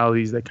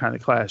personalities that kind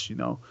of clash, you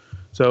know.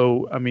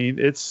 So I mean,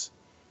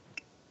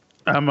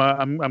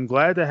 I'm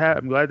glad to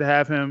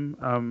have him.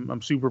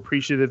 I'm super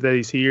appreciative that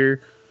he's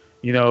here.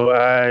 You know,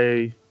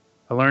 I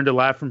learned a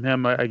lot from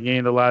him. I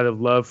gained a lot of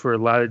love for a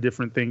lot of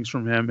different things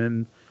from him,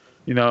 and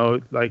you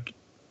know, like,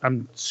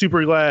 I'm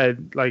super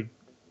glad. Like,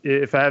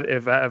 if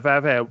I've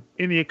had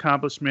any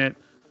accomplishment,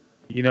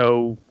 you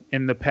know,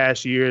 in the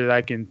past year that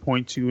I can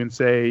point to and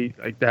say,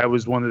 like, that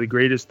was one of the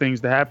greatest things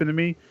to happen to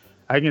me,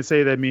 I can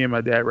say that me and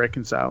my dad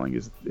reconciling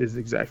is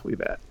exactly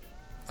that.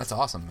 That's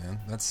awesome, man.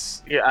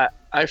 Yeah,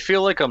 I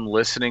feel like I'm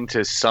listening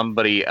to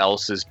somebody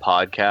else's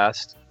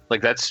podcast.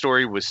 Like, that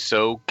story was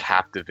so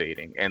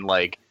captivating, and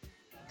like,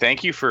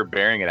 thank you for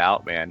bearing it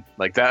out, man.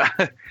 Like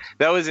that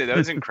was it. That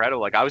was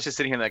incredible. Like, I was just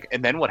sitting here like,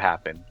 and then what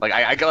happened? Like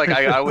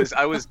I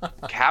was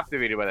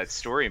captivated by that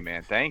story,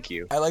 man. Thank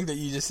you. I like that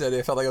you just said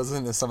it felt like I was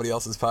listening to somebody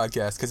else's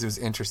podcast because it was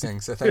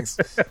interesting. So thanks,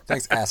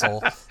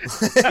 asshole.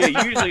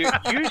 Yeah,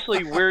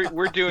 usually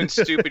we're doing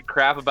stupid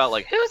crap about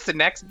like, who's the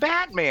next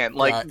Batman?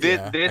 Like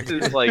this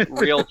is like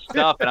real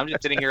stuff, and I'm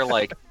just sitting here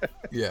like,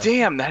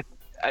 damn that.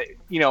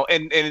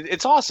 and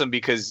it's awesome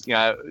because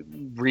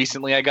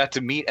recently I got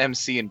to meet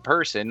MC in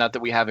person. Not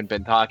that we haven't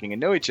been talking and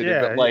know each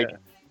other, but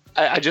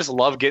I just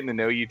love getting to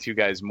know you two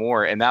guys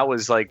more, and that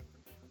was like,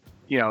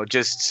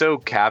 just so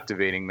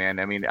captivating, man.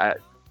 I mean,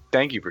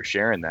 thank you for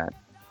sharing that.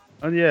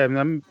 Oh yeah,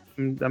 I'm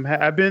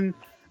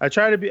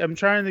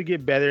trying to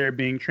get better at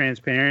being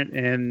transparent,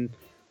 and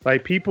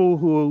like people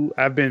who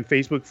I've been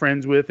Facebook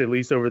friends with at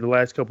least over the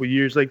last couple of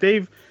years, like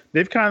they've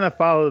kind of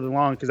followed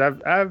along because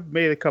I've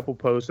made a couple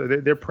posts.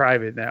 They're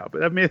private now,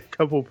 but I've made a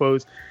couple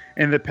posts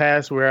in the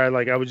past where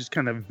I was just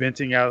kind of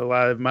venting out a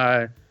lot of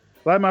my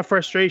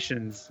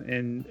frustrations,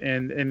 and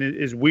it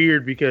is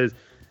weird because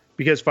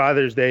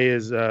Father's Day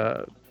is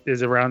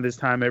around this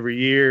time every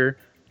year.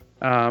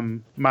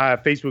 My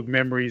Facebook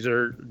memories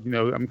are,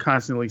 I'm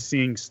constantly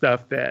seeing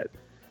stuff that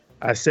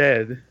I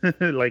said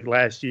like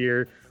last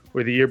year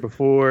or the year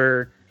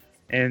before,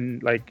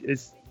 and like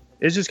it's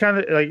just kind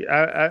of like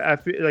I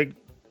feel like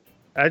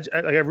I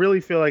really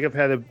feel like I've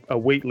had a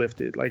weight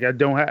lifted. Like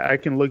I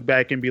can look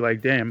back and be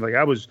like, damn, like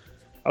I was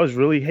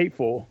really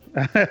hateful.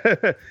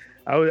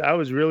 I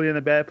was really in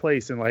a bad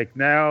place, and like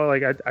now,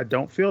 like I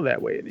don't feel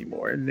that way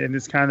anymore, and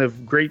it's kind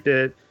of great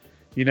that,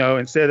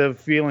 instead of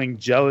feeling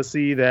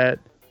jealousy that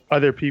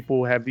other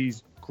people have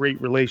these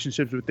great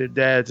relationships with their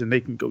dads and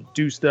they can go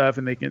do stuff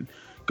and they can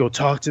go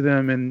talk to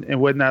them and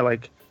whatnot,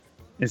 like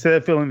instead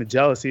of feeling the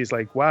jealousy, it's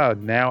like, wow,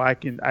 now I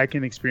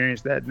can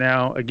experience that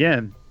now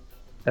again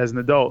as an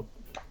adult.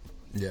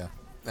 Yeah,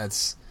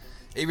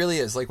 it really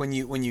is. Like when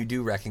you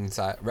do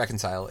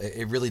reconcile,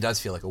 it really does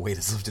feel like a weight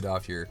is lifted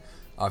off your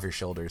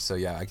shoulders. So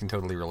yeah, I can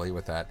totally relate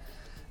with that.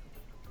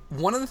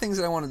 One of the things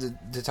that I wanted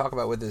to talk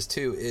about with this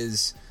too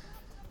is,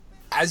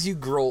 as you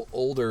grow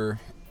older,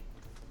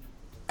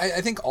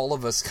 I think all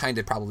of us kind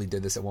of probably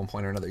did this at one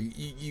point or another.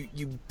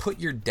 You put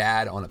your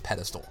dad on a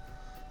pedestal.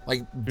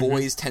 Like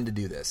boys tend to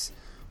do this,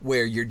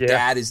 where your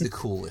dad is the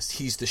coolest,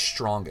 he's the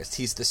strongest,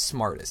 he's the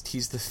smartest,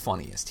 he's the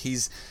funniest,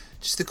 he's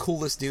just the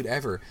coolest dude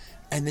ever.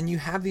 And then you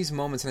have these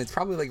moments, and it's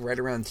probably like right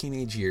around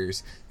teenage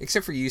years,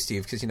 except for you,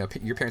 Steve, because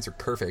your parents are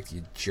perfect,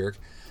 you jerk.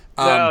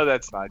 No,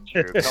 that's not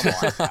true. Come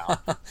on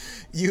now.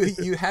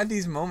 You had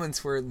these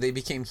moments where they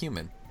became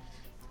human,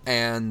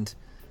 and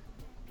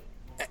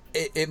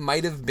it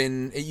might have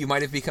been, you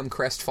might have become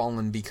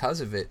crestfallen because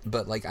of it,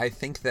 but like I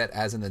think that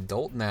as an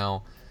adult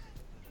now,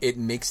 it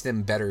makes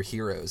them better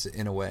heroes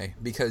in a way,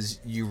 because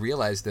you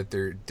realize that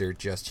they're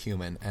just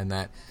human and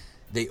that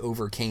they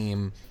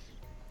overcame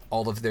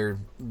all of their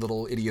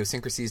little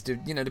idiosyncrasies to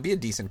be a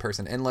decent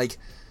person. And like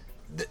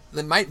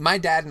my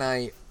dad and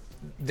I,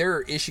 there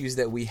are issues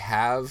that we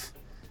have,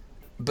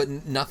 but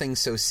nothing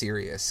so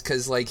serious,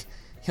 because like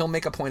he'll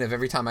make a point of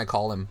every time I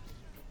call him,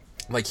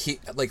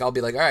 I'll be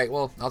like, all right,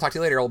 well, I'll talk to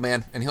you later, old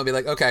man. And he'll be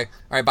like, okay,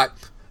 all right, bye.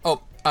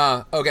 Oh,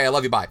 okay, I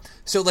love you, bye.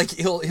 So like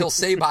he'll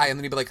say bye, and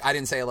then he'll be like, I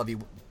didn't say I love you.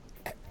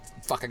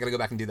 Fuck, I gotta go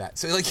back and do that.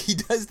 So like he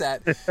does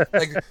that,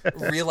 like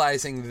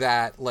realizing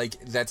that like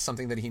that's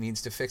something that he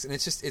needs to fix, and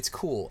it's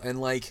cool. And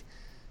like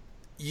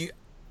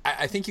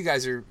I think you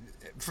guys are,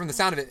 from the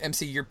sound of it,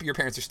 MC, your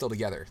parents are still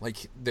together.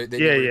 Like they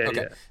okay.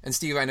 Yeah. And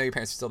Steve, I know your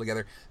parents are still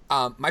together.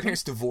 My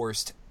parents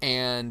divorced,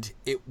 and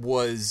it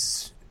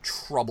was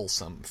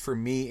troublesome for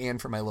me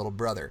and for my little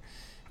brother.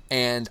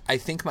 And I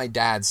think my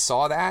dad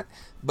saw that,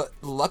 but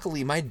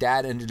luckily my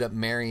dad ended up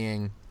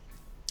marrying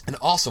an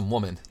awesome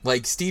woman.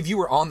 Like, Steve, you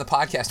were on the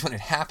podcast when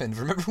it happened.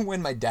 Remember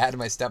when my dad and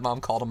my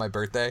stepmom called on my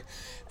birthday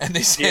and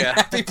they sang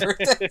happy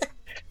birthday?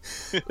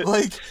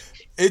 Like,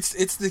 it's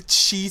the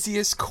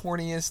cheesiest,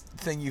 corniest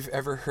thing you've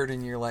ever heard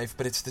in your life,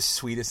 but it's the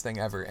sweetest thing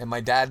ever. And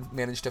my dad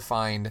managed to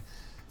find,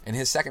 in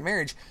his second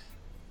marriage,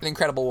 an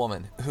incredible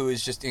woman who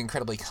is just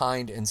incredibly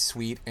kind and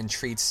sweet and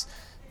treats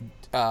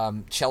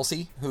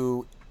Chelsea,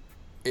 who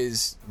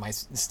is my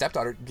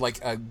stepdaughter, like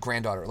a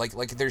granddaughter.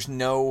 Like there's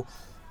no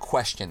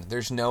question.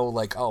 There's no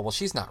like, oh, well,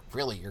 she's not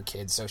really your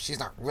kid, so she's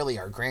not really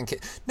our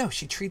grandkid. No,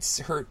 she treats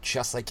her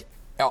just like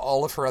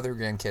all of her other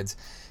grandkids.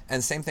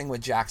 And same thing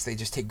with Jax. They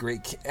just take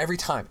great every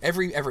time,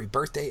 every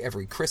birthday,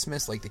 every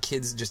Christmas. Like the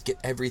kids just get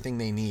everything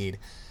they need.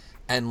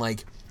 And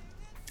like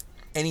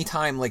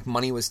anytime like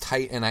money was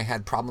tight and I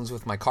had problems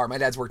with my car, my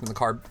dad's worked in the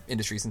car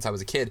industry since I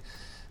was a kid.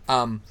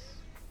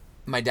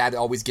 My dad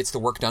always gets the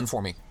work done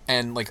for me.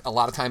 And like a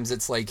lot of times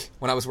it's like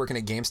when I was working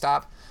at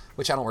GameStop,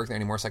 which I don't work there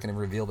anymore, so I can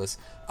never reveal this.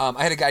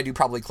 I had a guy do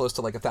probably close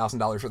to like $1,000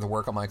 worth of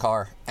work on my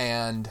car,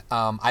 and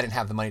I didn't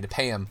have the money to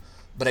pay him,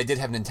 but I did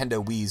have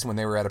Nintendo Wiis when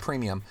they were at a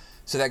premium.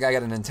 So that guy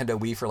got a Nintendo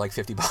Wii for like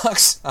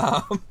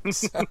 $50.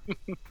 So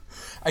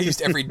I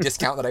used every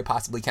discount that I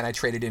possibly can. I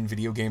traded in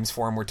video games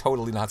for him. We're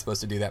totally not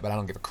supposed to do that, but I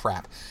don't give a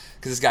crap,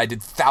 because this guy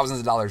did thousands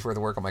of dollars worth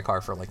of work on my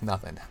car for like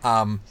nothing.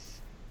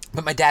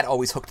 But my dad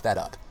always hooked that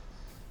up,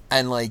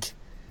 and like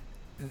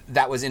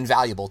that was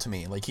invaluable to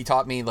me. Like he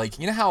taught me, like,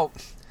 you know how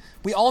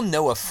we all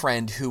know a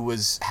friend who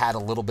had a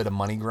little bit of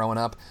money growing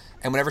up,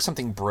 and whenever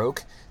something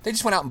broke, they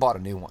just went out and bought a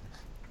new one.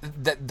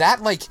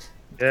 That like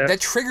that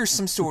triggers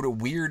some sort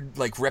of weird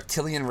like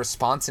reptilian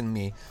response in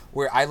me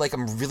where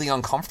I'm really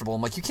uncomfortable.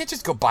 I'm like, you can't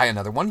just go buy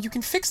another one. You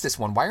can fix this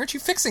one. Why aren't you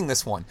fixing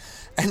this one?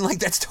 And like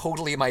that's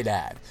totally my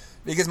dad,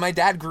 because my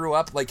dad grew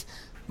up like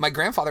my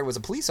grandfather was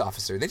a police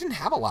officer. They didn't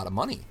have a lot of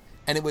money,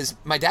 and it was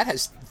my dad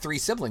has 3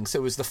 siblings, so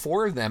it was the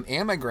 4 of them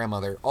and my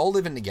grandmother all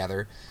living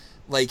together,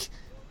 like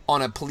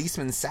on a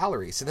policeman's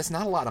salary. So that's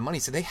not a lot of money.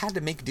 So they had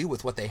to make do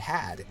with what they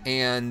had,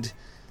 and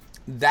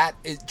that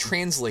it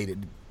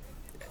translated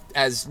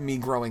as me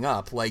growing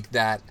up like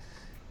that.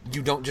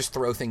 You don't just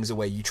throw things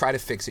away. You try to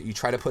fix it. You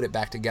try to put it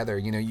back together.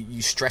 You know,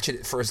 you stretch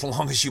it for as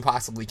long as you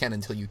possibly can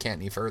until you can't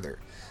any further.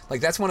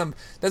 Like that's one of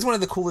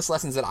the coolest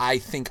lessons that I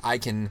think I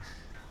can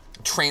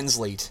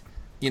translate,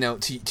 you know,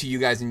 to you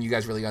guys, and you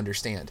guys really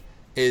understand,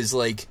 is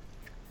like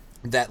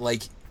that,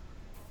 like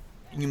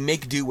you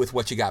make do with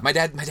what you got. My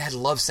dad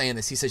loves saying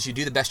this. He says you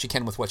do the best you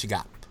can with what you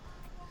got.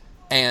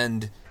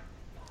 And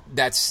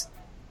that's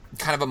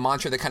kind of a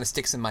mantra that kind of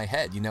sticks in my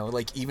head, you know,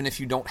 like even if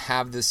you don't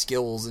have the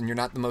skills and you're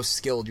not the most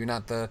skilled, you're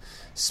not the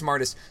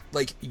smartest,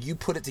 like you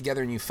put it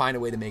together and you find a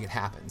way to make it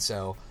happen.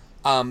 So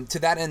to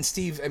that end,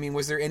 Steve, I mean,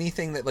 was there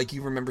anything that like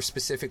you remember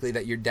specifically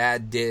that your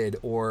dad did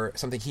or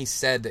something he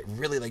said that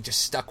really like just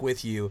stuck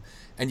with you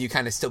and you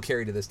kind of still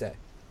carry to this day?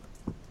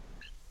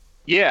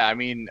 Yeah, I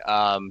mean,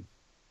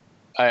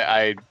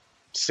 I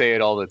say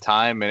it all the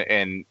time,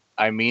 and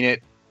I mean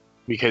it,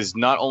 because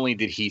not only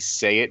did he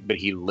say it, but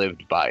he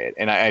lived by it.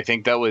 And I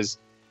think that was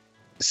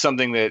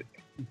something that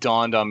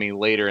dawned on me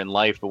later in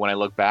life. But when I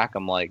look back,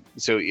 I'm like,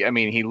 so, I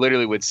mean, he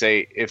literally would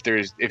say, if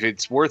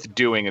it's worth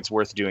doing, it's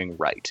worth doing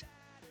right.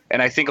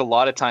 And I think a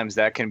lot of times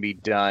that can be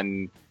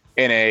done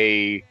in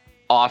a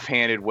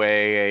offhanded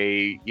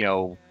way, you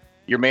know,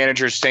 your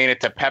manager's saying it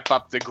to pep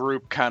up the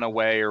group kind of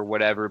way or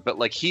whatever. But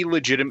like he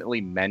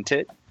legitimately meant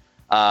it.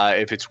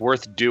 If it's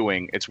worth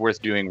doing, it's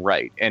worth doing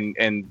right.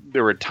 And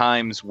there were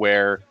times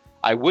where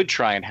I would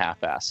try and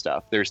half-ass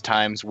stuff. There's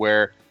times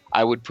where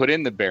I would put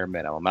in the bare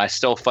minimum. I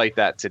still fight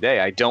that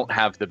today. I don't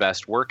have the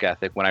best work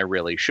ethic when I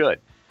really should.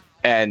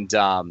 And,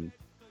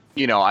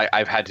 you know,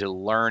 I've had to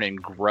learn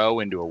and grow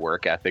into a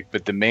work ethic,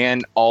 but the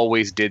man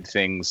always did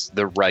things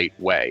the right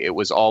way. It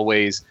was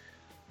always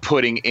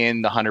putting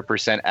in the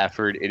 100%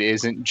 effort. It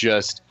isn't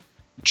just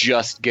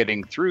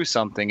getting through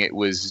something. It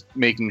was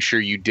making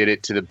sure you did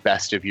it to the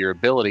best of your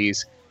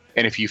abilities.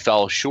 And if you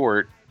fell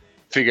short,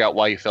 figure out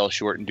why you fell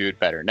short and do it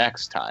better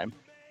next time.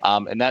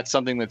 And that's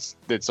something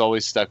that's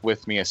always stuck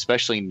with me,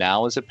 especially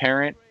now as a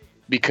parent,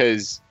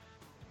 because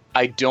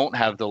I don't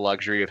have the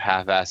luxury of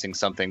half-assing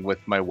something with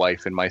my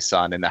wife and my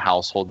son in the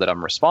household that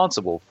I'm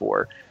responsible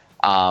for.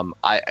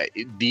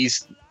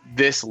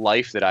 This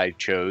life that I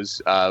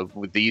chose,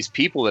 with these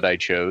people that I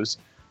chose,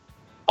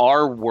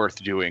 are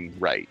worth doing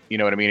right. You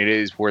know what I mean? It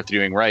is worth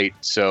doing right.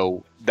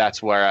 So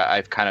that's where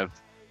I've kind of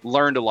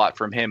learned a lot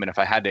from him. And if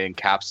I had to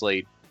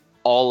encapsulate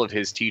all of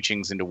his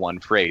teachings into one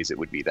phrase, it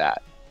would be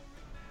that.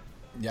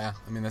 Yeah,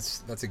 I mean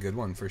that's a good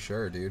one for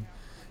sure, dude.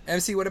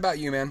 MC, what about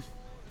you, man?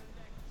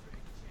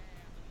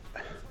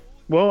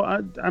 Well,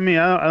 I mean,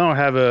 I don't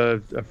have a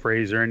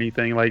phrase or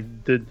anything. Like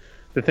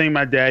the thing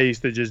my dad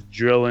used to just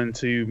drill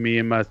into me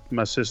and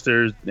my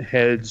sister's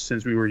heads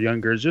since we were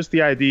younger is just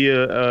the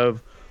idea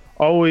of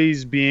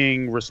always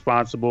being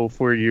responsible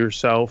for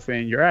yourself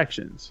and your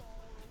actions,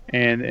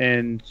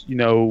 and you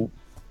know,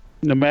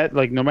 no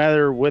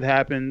matter what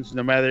happens,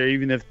 no matter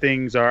even if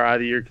things are out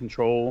of your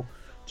control,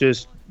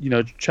 just, you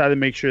know, try to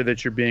make sure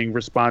that you're being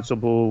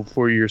responsible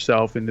for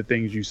yourself and the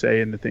things you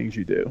say and the things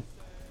you do.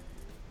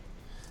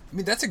 I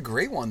mean, that's a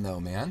great one though,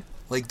 man.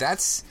 Like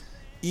that's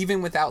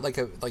even without like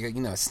a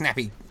you know,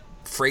 snappy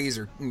phrase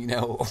or, you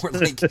know, or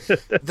like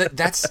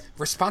that's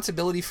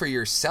responsibility for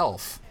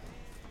yourself.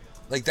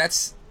 Like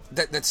that's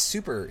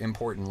super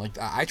important. Like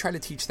I try to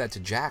teach that to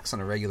Jax on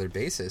a regular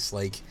basis.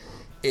 Like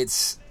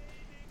it's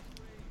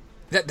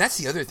that's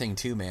the other thing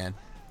too, man,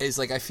 is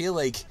like I feel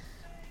like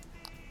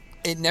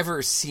it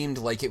never seemed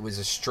like it was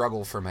a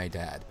struggle for my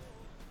dad.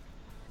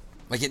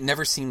 Like it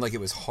never seemed like it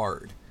was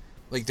hard.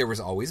 Like there was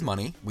always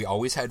money. We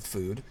always had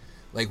food.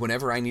 Like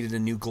whenever I needed a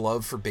new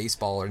glove for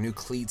baseball or new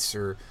cleats,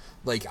 or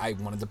like I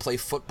wanted to play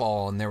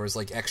football and there was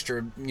like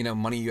extra, you know,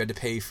 money you had to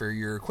pay for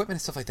your equipment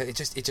and stuff like that,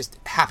 it just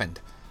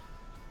happened.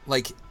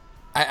 Like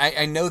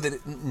I know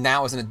that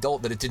now as an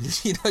adult that it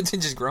didn't, you know, it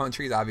didn't just grow on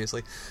trees,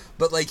 obviously,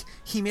 but like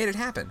he made it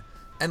happen.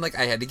 And like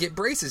I had to get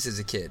braces as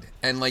a kid,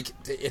 and like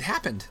it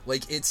happened.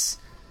 Like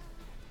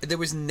there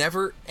was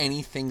never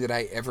anything that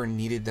I ever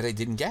needed that I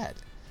didn't get.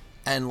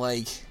 And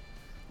like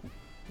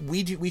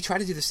we try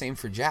to do the same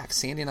for Jack.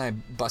 Sandy and I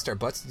bust our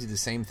butts to do the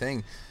same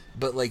thing.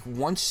 But like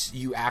once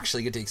you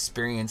actually get to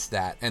experience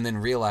that and then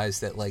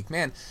realize that like,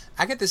 man,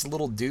 I get this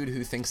little dude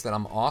who thinks that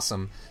I'm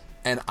awesome,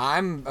 and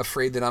I'm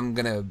afraid that I'm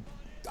gonna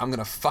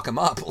fuck him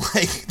up.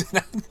 Like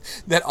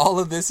that all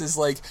of this is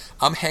like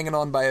I'm hanging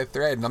on by a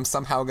thread, and I'm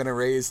somehow gonna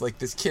raise like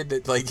this kid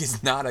that like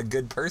is not a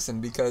good person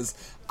because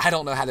I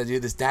don't know how to do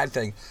this dad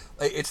thing.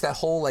 Like it's that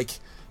whole like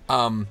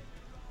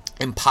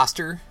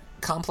imposter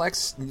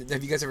complex.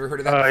 Have you guys ever heard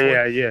of that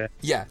before?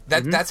 Yeah.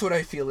 That's what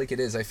I feel like it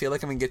is. I feel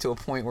like I'm gonna get to a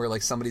point where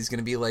like somebody's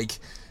gonna be like,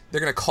 they're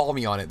gonna call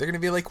me on it. They're gonna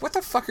be like, "What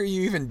the fuck are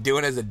you even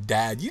doing as a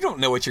dad? You don't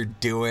know what you're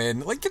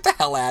doing. Like, get the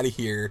hell out of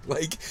here."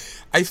 Like,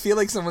 I feel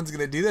like someone's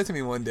gonna do that to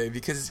me one day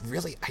because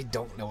really, I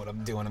don't know what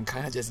I'm doing. I'm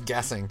kind of just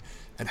guessing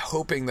and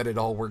hoping that it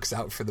all works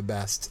out for the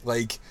best.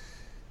 Like,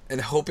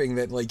 and hoping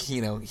that like he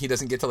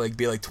doesn't get to like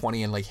be like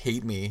 20 and like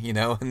hate me,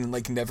 and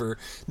like never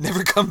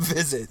come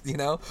visit,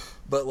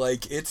 But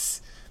like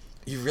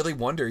you really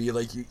wonder.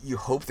 You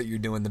hope that you're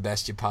doing the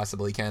best you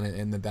possibly can,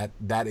 and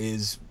that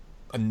is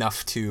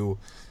enough to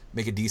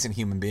make a decent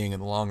human being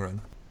in the long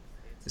run.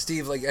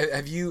 Steve, like,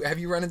 have you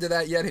run into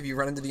that yet? Have you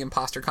run into the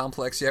imposter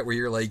complex yet, where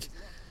you're like,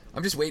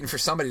 I'm just waiting for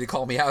somebody to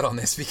call me out on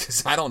this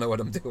because I don't know what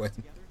I'm doing?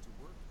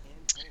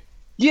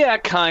 Yeah,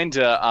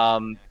 kinda.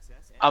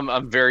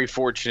 I'm very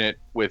fortunate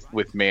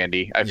with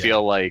Mandy. I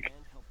feel like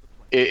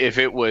if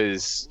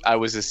I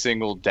was a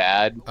single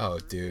dad, oh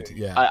dude,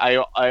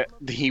 yeah,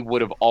 he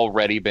would have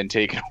already been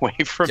taken away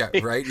from me.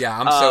 Yeah, right. Yeah,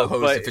 I'm so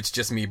hosed if it's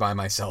just me by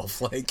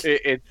myself. Like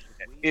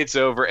it's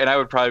over, and I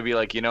would probably be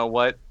like, you know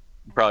what,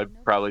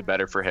 probably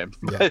better for him.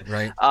 But, yeah,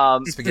 right.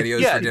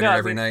 SpaghettiOs for dinner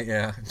every night.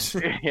 Yeah,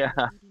 yeah.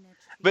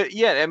 But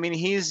yeah, I mean,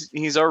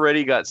 he's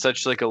already got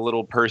such like a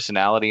little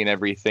personality and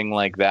everything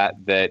like that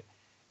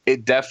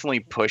it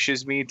definitely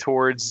pushes me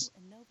towards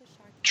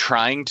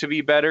trying to be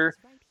better.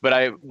 But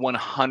I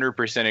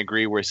 100%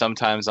 agree where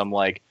sometimes I'm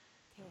like,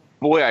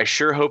 boy, I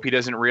sure hope he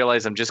doesn't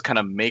realize I'm just kind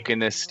of making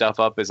this stuff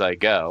up as I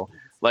go.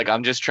 Like,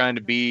 I'm just trying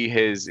to be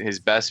his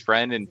best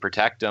friend and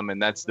protect him,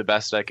 and that's the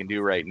best I can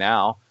do right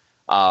now.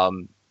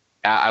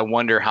 I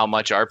wonder how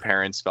much our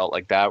parents felt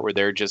like that, where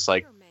they're just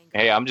like,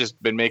 hey, I'm just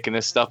been making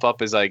this stuff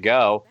up as I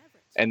go.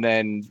 And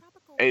then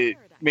it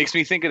makes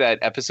me think of that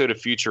episode of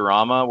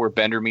Futurama where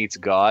Bender meets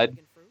God,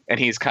 and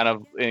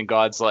and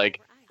God's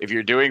like, if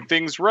you're doing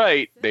things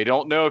right, they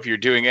don't know if you're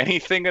doing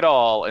anything at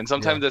all. And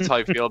sometimes that's how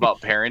I feel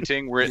about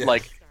parenting, where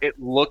it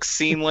looks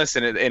seamless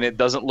and it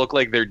doesn't look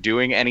like they're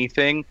doing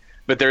anything.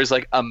 But there's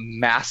like a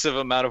massive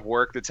amount of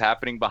work that's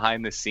happening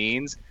behind the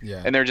scenes.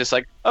 Yeah. And they're just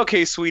like,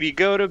 okay, sweetie,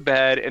 go to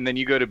bed. And then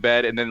you go to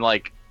bed, and then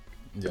like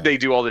they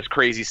do all this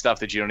crazy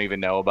stuff that you don't even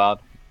know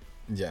about.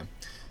 Yeah.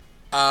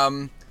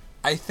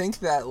 I think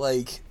that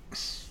like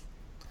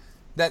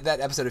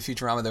that episode of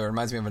Futurama though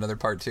reminds me of another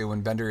part too,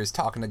 when Bender is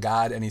talking to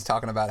God and he's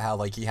talking about how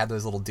like he had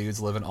those little dudes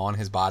living on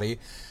his body.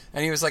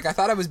 And he was like, I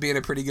thought I was being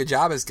a pretty good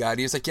job as God. And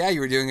he was like, yeah, you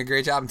were doing a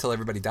great job until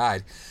everybody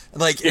died.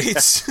 Like,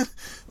 it's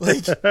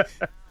like,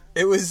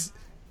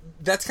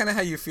 that's kind of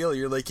how you feel.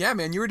 You're like, yeah,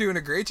 man, you were doing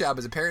a great job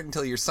as a parent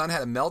until your son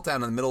had a meltdown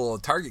in the middle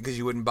of Target because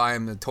you wouldn't buy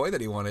him the toy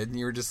that he wanted. And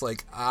you were just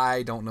like,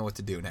 I don't know what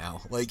to do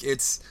now. Like,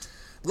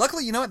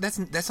 luckily, you know what?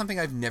 That's something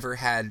I've never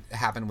had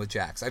happen with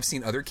Jax. I've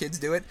seen other kids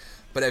do it,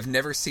 but I've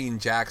never seen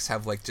Jax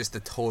have like just a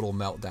total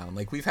meltdown.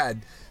 Like, we've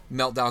had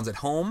meltdowns at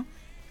home,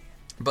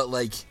 but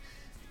like,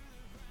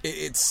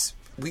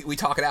 we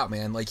talk it out,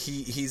 man. Like,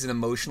 he's an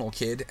emotional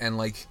kid, and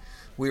like,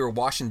 we were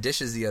washing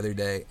dishes the other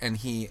day, and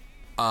he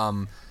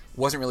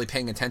wasn't really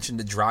paying attention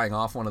to drying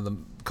off one of the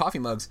coffee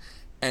mugs,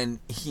 and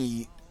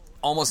he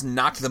almost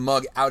knocked the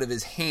mug out of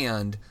his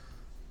hand,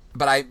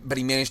 but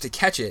he managed to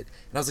catch it.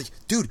 And I was like,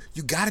 dude,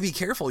 you gotta be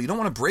careful. You don't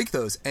want to break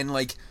those. And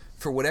like,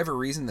 for whatever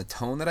reason, the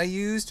tone that I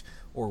used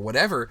or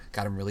whatever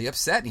got him really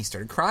upset, and he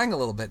started crying a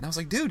little bit. And I was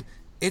like, dude,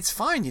 it's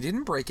fine. You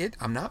didn't break it.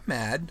 I'm not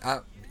mad.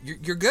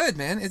 You're good,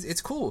 man.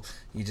 It's cool.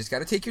 You just got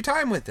to take your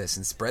time with this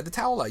and spread the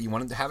towel out. You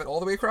want to have it all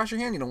the way across your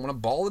hand. You don't want to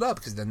ball it up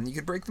because then you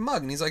could break the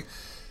mug. And he's like,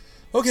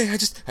 okay, I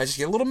just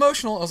get a little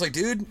emotional. I was like,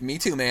 dude, me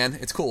too, man.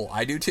 It's cool.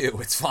 I do too.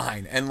 It's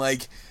fine. And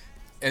like,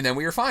 and then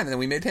we were fine. And then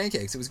we made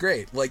pancakes. It was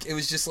great. Like, it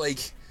was just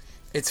like,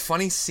 it's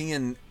funny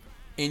seeing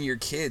in your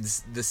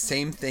kids the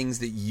same things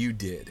that you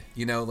did.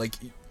 You know, like,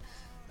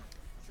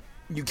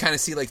 you kind of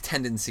see like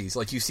tendencies.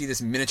 Like, you see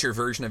this miniature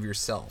version of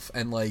yourself,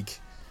 and like,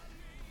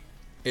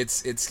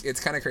 it's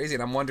kind of crazy.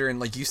 And I'm wondering,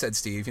 like you said,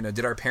 Steve, you know,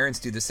 did our parents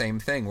do the same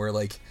thing? Where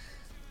like,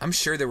 I'm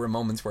sure there were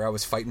moments where I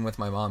was fighting with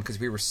my mom because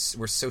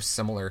we're so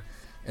similar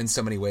in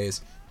so many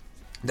ways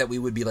that we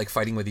would be like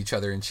fighting with each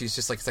other, and she's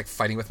just like, it's like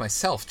fighting with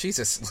myself.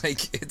 Jesus,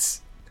 like,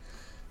 it's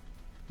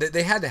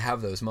they had to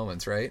have those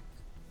moments, right?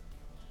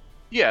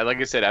 Yeah, like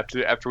I said,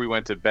 after we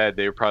went to bed,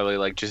 they were probably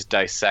like just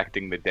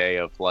dissecting the day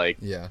of like,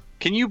 yeah,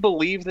 can you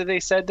believe that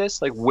they said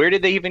this? Like, where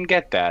did they even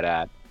get that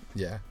at?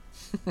 Yeah.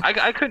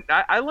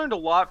 I learned a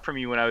lot from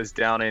you when I was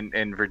down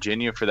in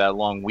Virginia for that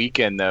long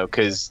weekend, though,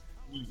 because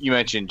you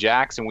mentioned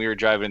Jackson. We were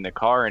driving in the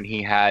car, and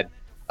he had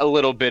a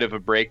little bit of a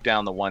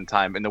breakdown the one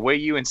time. And the way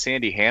you and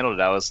Sandy handled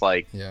it, I was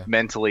like,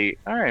 mentally,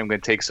 all right, I'm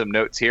going to take some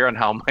notes here on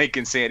how Mike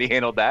and Sandy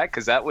handled that,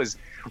 because that was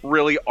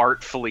really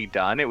artfully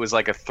done. It was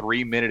like a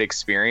 3-minute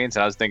experience,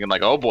 and I was thinking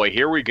like, oh boy,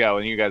 here we go.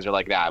 And you guys are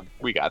like, nah,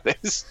 we got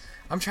this.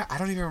 I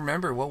don't even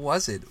remember. What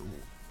was it?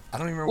 I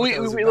don't even remember what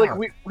that was about.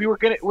 Like, we were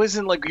gonna. It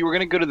wasn't like we were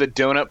gonna go to the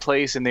donut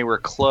place and they were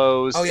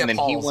closed. Oh, yeah, and then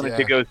Paul's, he wanted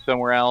to go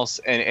somewhere else,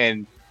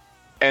 and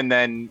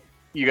then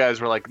you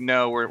guys were like,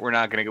 no, we're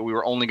not gonna go. We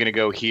were only gonna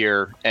go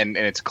here, and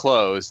it's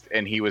closed.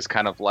 And he was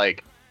kind of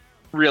like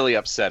really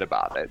upset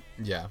about it.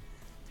 Yeah.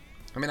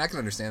 I mean, I can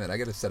understand that. I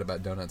get upset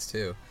about donuts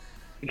too.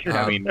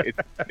 I mean,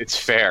 it's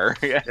fair.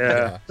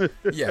 Yeah.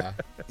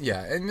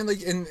 I mean,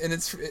 like, and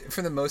it's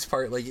for the most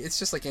part, like, it's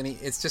just like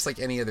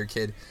any other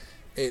kid.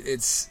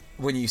 It's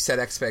when you set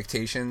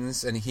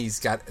expectations and he's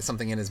got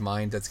something in his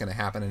mind that's going to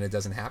happen and it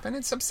doesn't happen.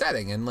 It's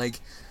upsetting, and like,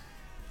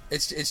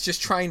 it's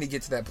just trying to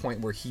get to that point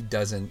where he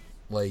doesn't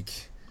like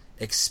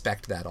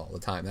expect that all the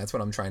time. That's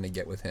what I'm trying to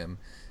get with him.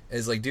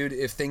 Is like, dude,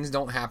 if things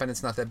don't happen,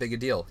 it's not that big a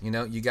deal. You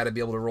know, you got to be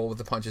able to roll with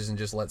the punches and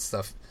just let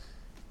stuff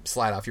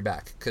slide off your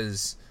back.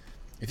 Because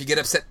if you get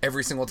upset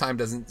every single time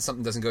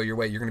something doesn't go your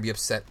way, you're going to be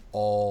upset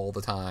all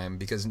the time,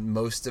 because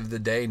most of the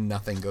day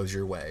nothing goes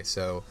your way.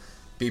 So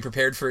be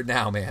prepared for it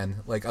now, man.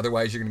 Like,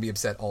 otherwise you're going to be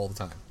upset all the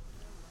time.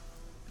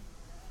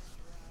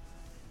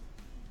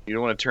 You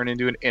don't want to turn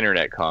into an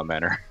internet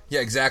commenter.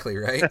 Yeah, exactly,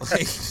 right?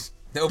 Like,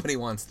 nobody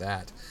wants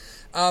that.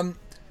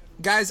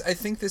 Guys, I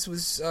think this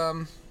was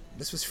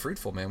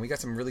fruitful, man. We got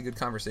some really good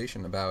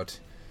conversation about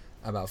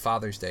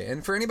Father's Day.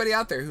 And for anybody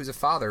out there who's a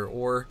father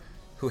or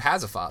who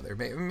has a father,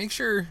 make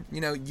sure, you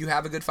know, you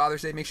have a good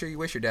Father's Day. Make sure you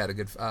wish your dad a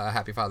good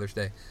happy Father's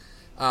Day.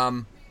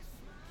 You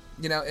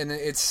know, and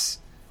it's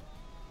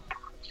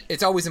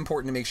always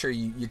important to make sure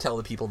you tell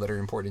the people that are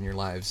important in your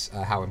lives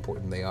how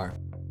important they are.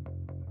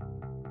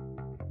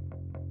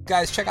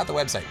 Guys, check out the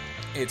website.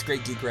 It's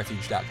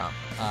greatgeekrefuge.com.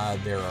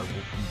 There are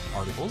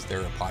articles,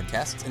 there are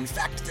podcasts. In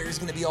fact, there's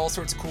going to be all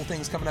sorts of cool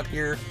things coming up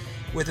here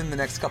within the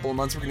next couple of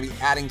months. We're going to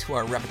be adding to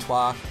our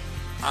repertoire.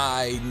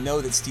 I know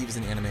that Steve is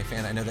an anime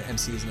fan. I know that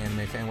MC is an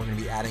anime fan. We're going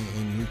to be adding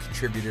a new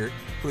contributor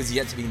who is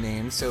yet to be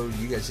named. So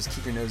you guys just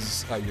keep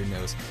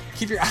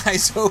keep your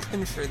eyes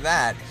open for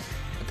that.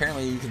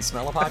 Apparently you can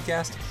smell a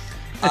podcast.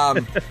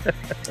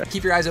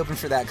 Keep your eyes open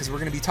for that, because we're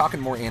going to be talking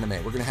more anime.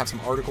 We're going to have some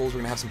articles.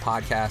 We're going to have some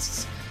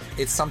podcasts.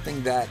 It's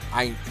something that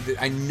I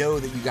know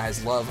that you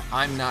guys love.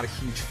 I'm not a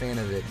huge fan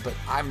of it, but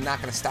I'm not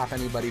going to stop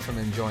anybody from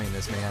enjoying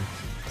this, man.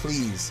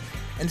 Please.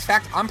 In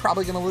fact, I'm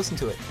probably going to listen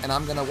to it, and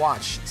I'm going to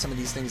watch some of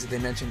these things that they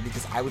mentioned,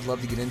 because I would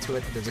love to get into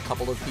it. There's a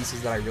couple of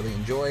pieces that I really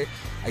enjoy.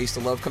 I used to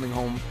love coming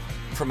home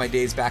from my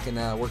days back in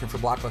working for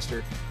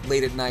Blockbuster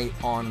late at night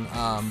on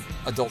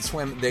Adult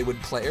Swim. They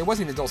would play, or it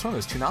wasn't even Adult Swim, it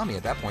was Toonami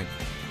at that point.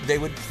 They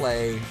would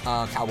play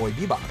Cowboy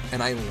Bebop,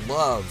 and I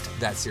loved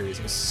that series.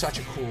 It was such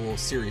a cool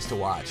series to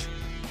watch.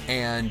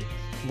 And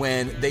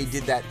when they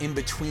did that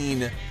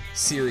in-between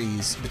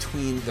series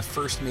between the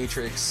first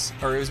Matrix,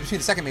 or it was between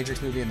the second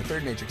Matrix movie and the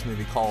third Matrix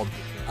movie, called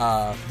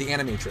The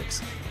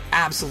Animatrix,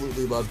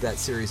 absolutely loved that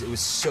series. It was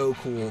so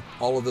cool.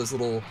 All of those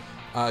little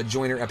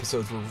Joiner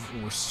episodes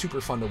were super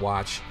fun to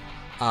watch.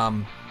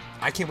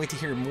 I can't wait to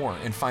hear more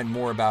and find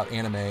more about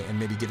anime and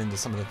maybe get into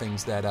some of the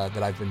things that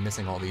I've been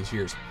missing all these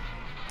years.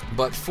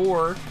 But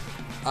for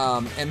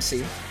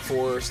MC,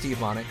 for Steve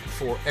Monick,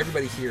 for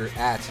everybody here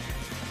at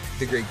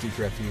The Great Geek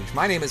Refuge,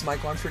 my name is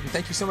Mike Lunsford, and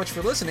thank you so much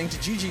for listening to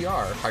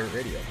GGR Pirate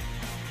Radio.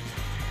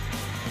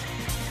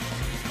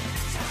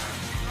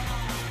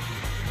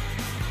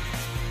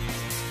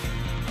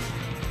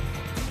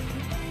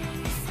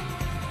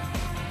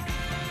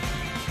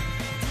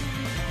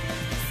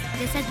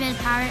 This has been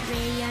Pirate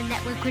Radio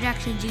Network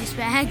Production Juice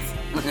Bags.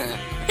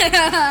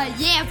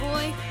 Yeah,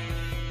 boy.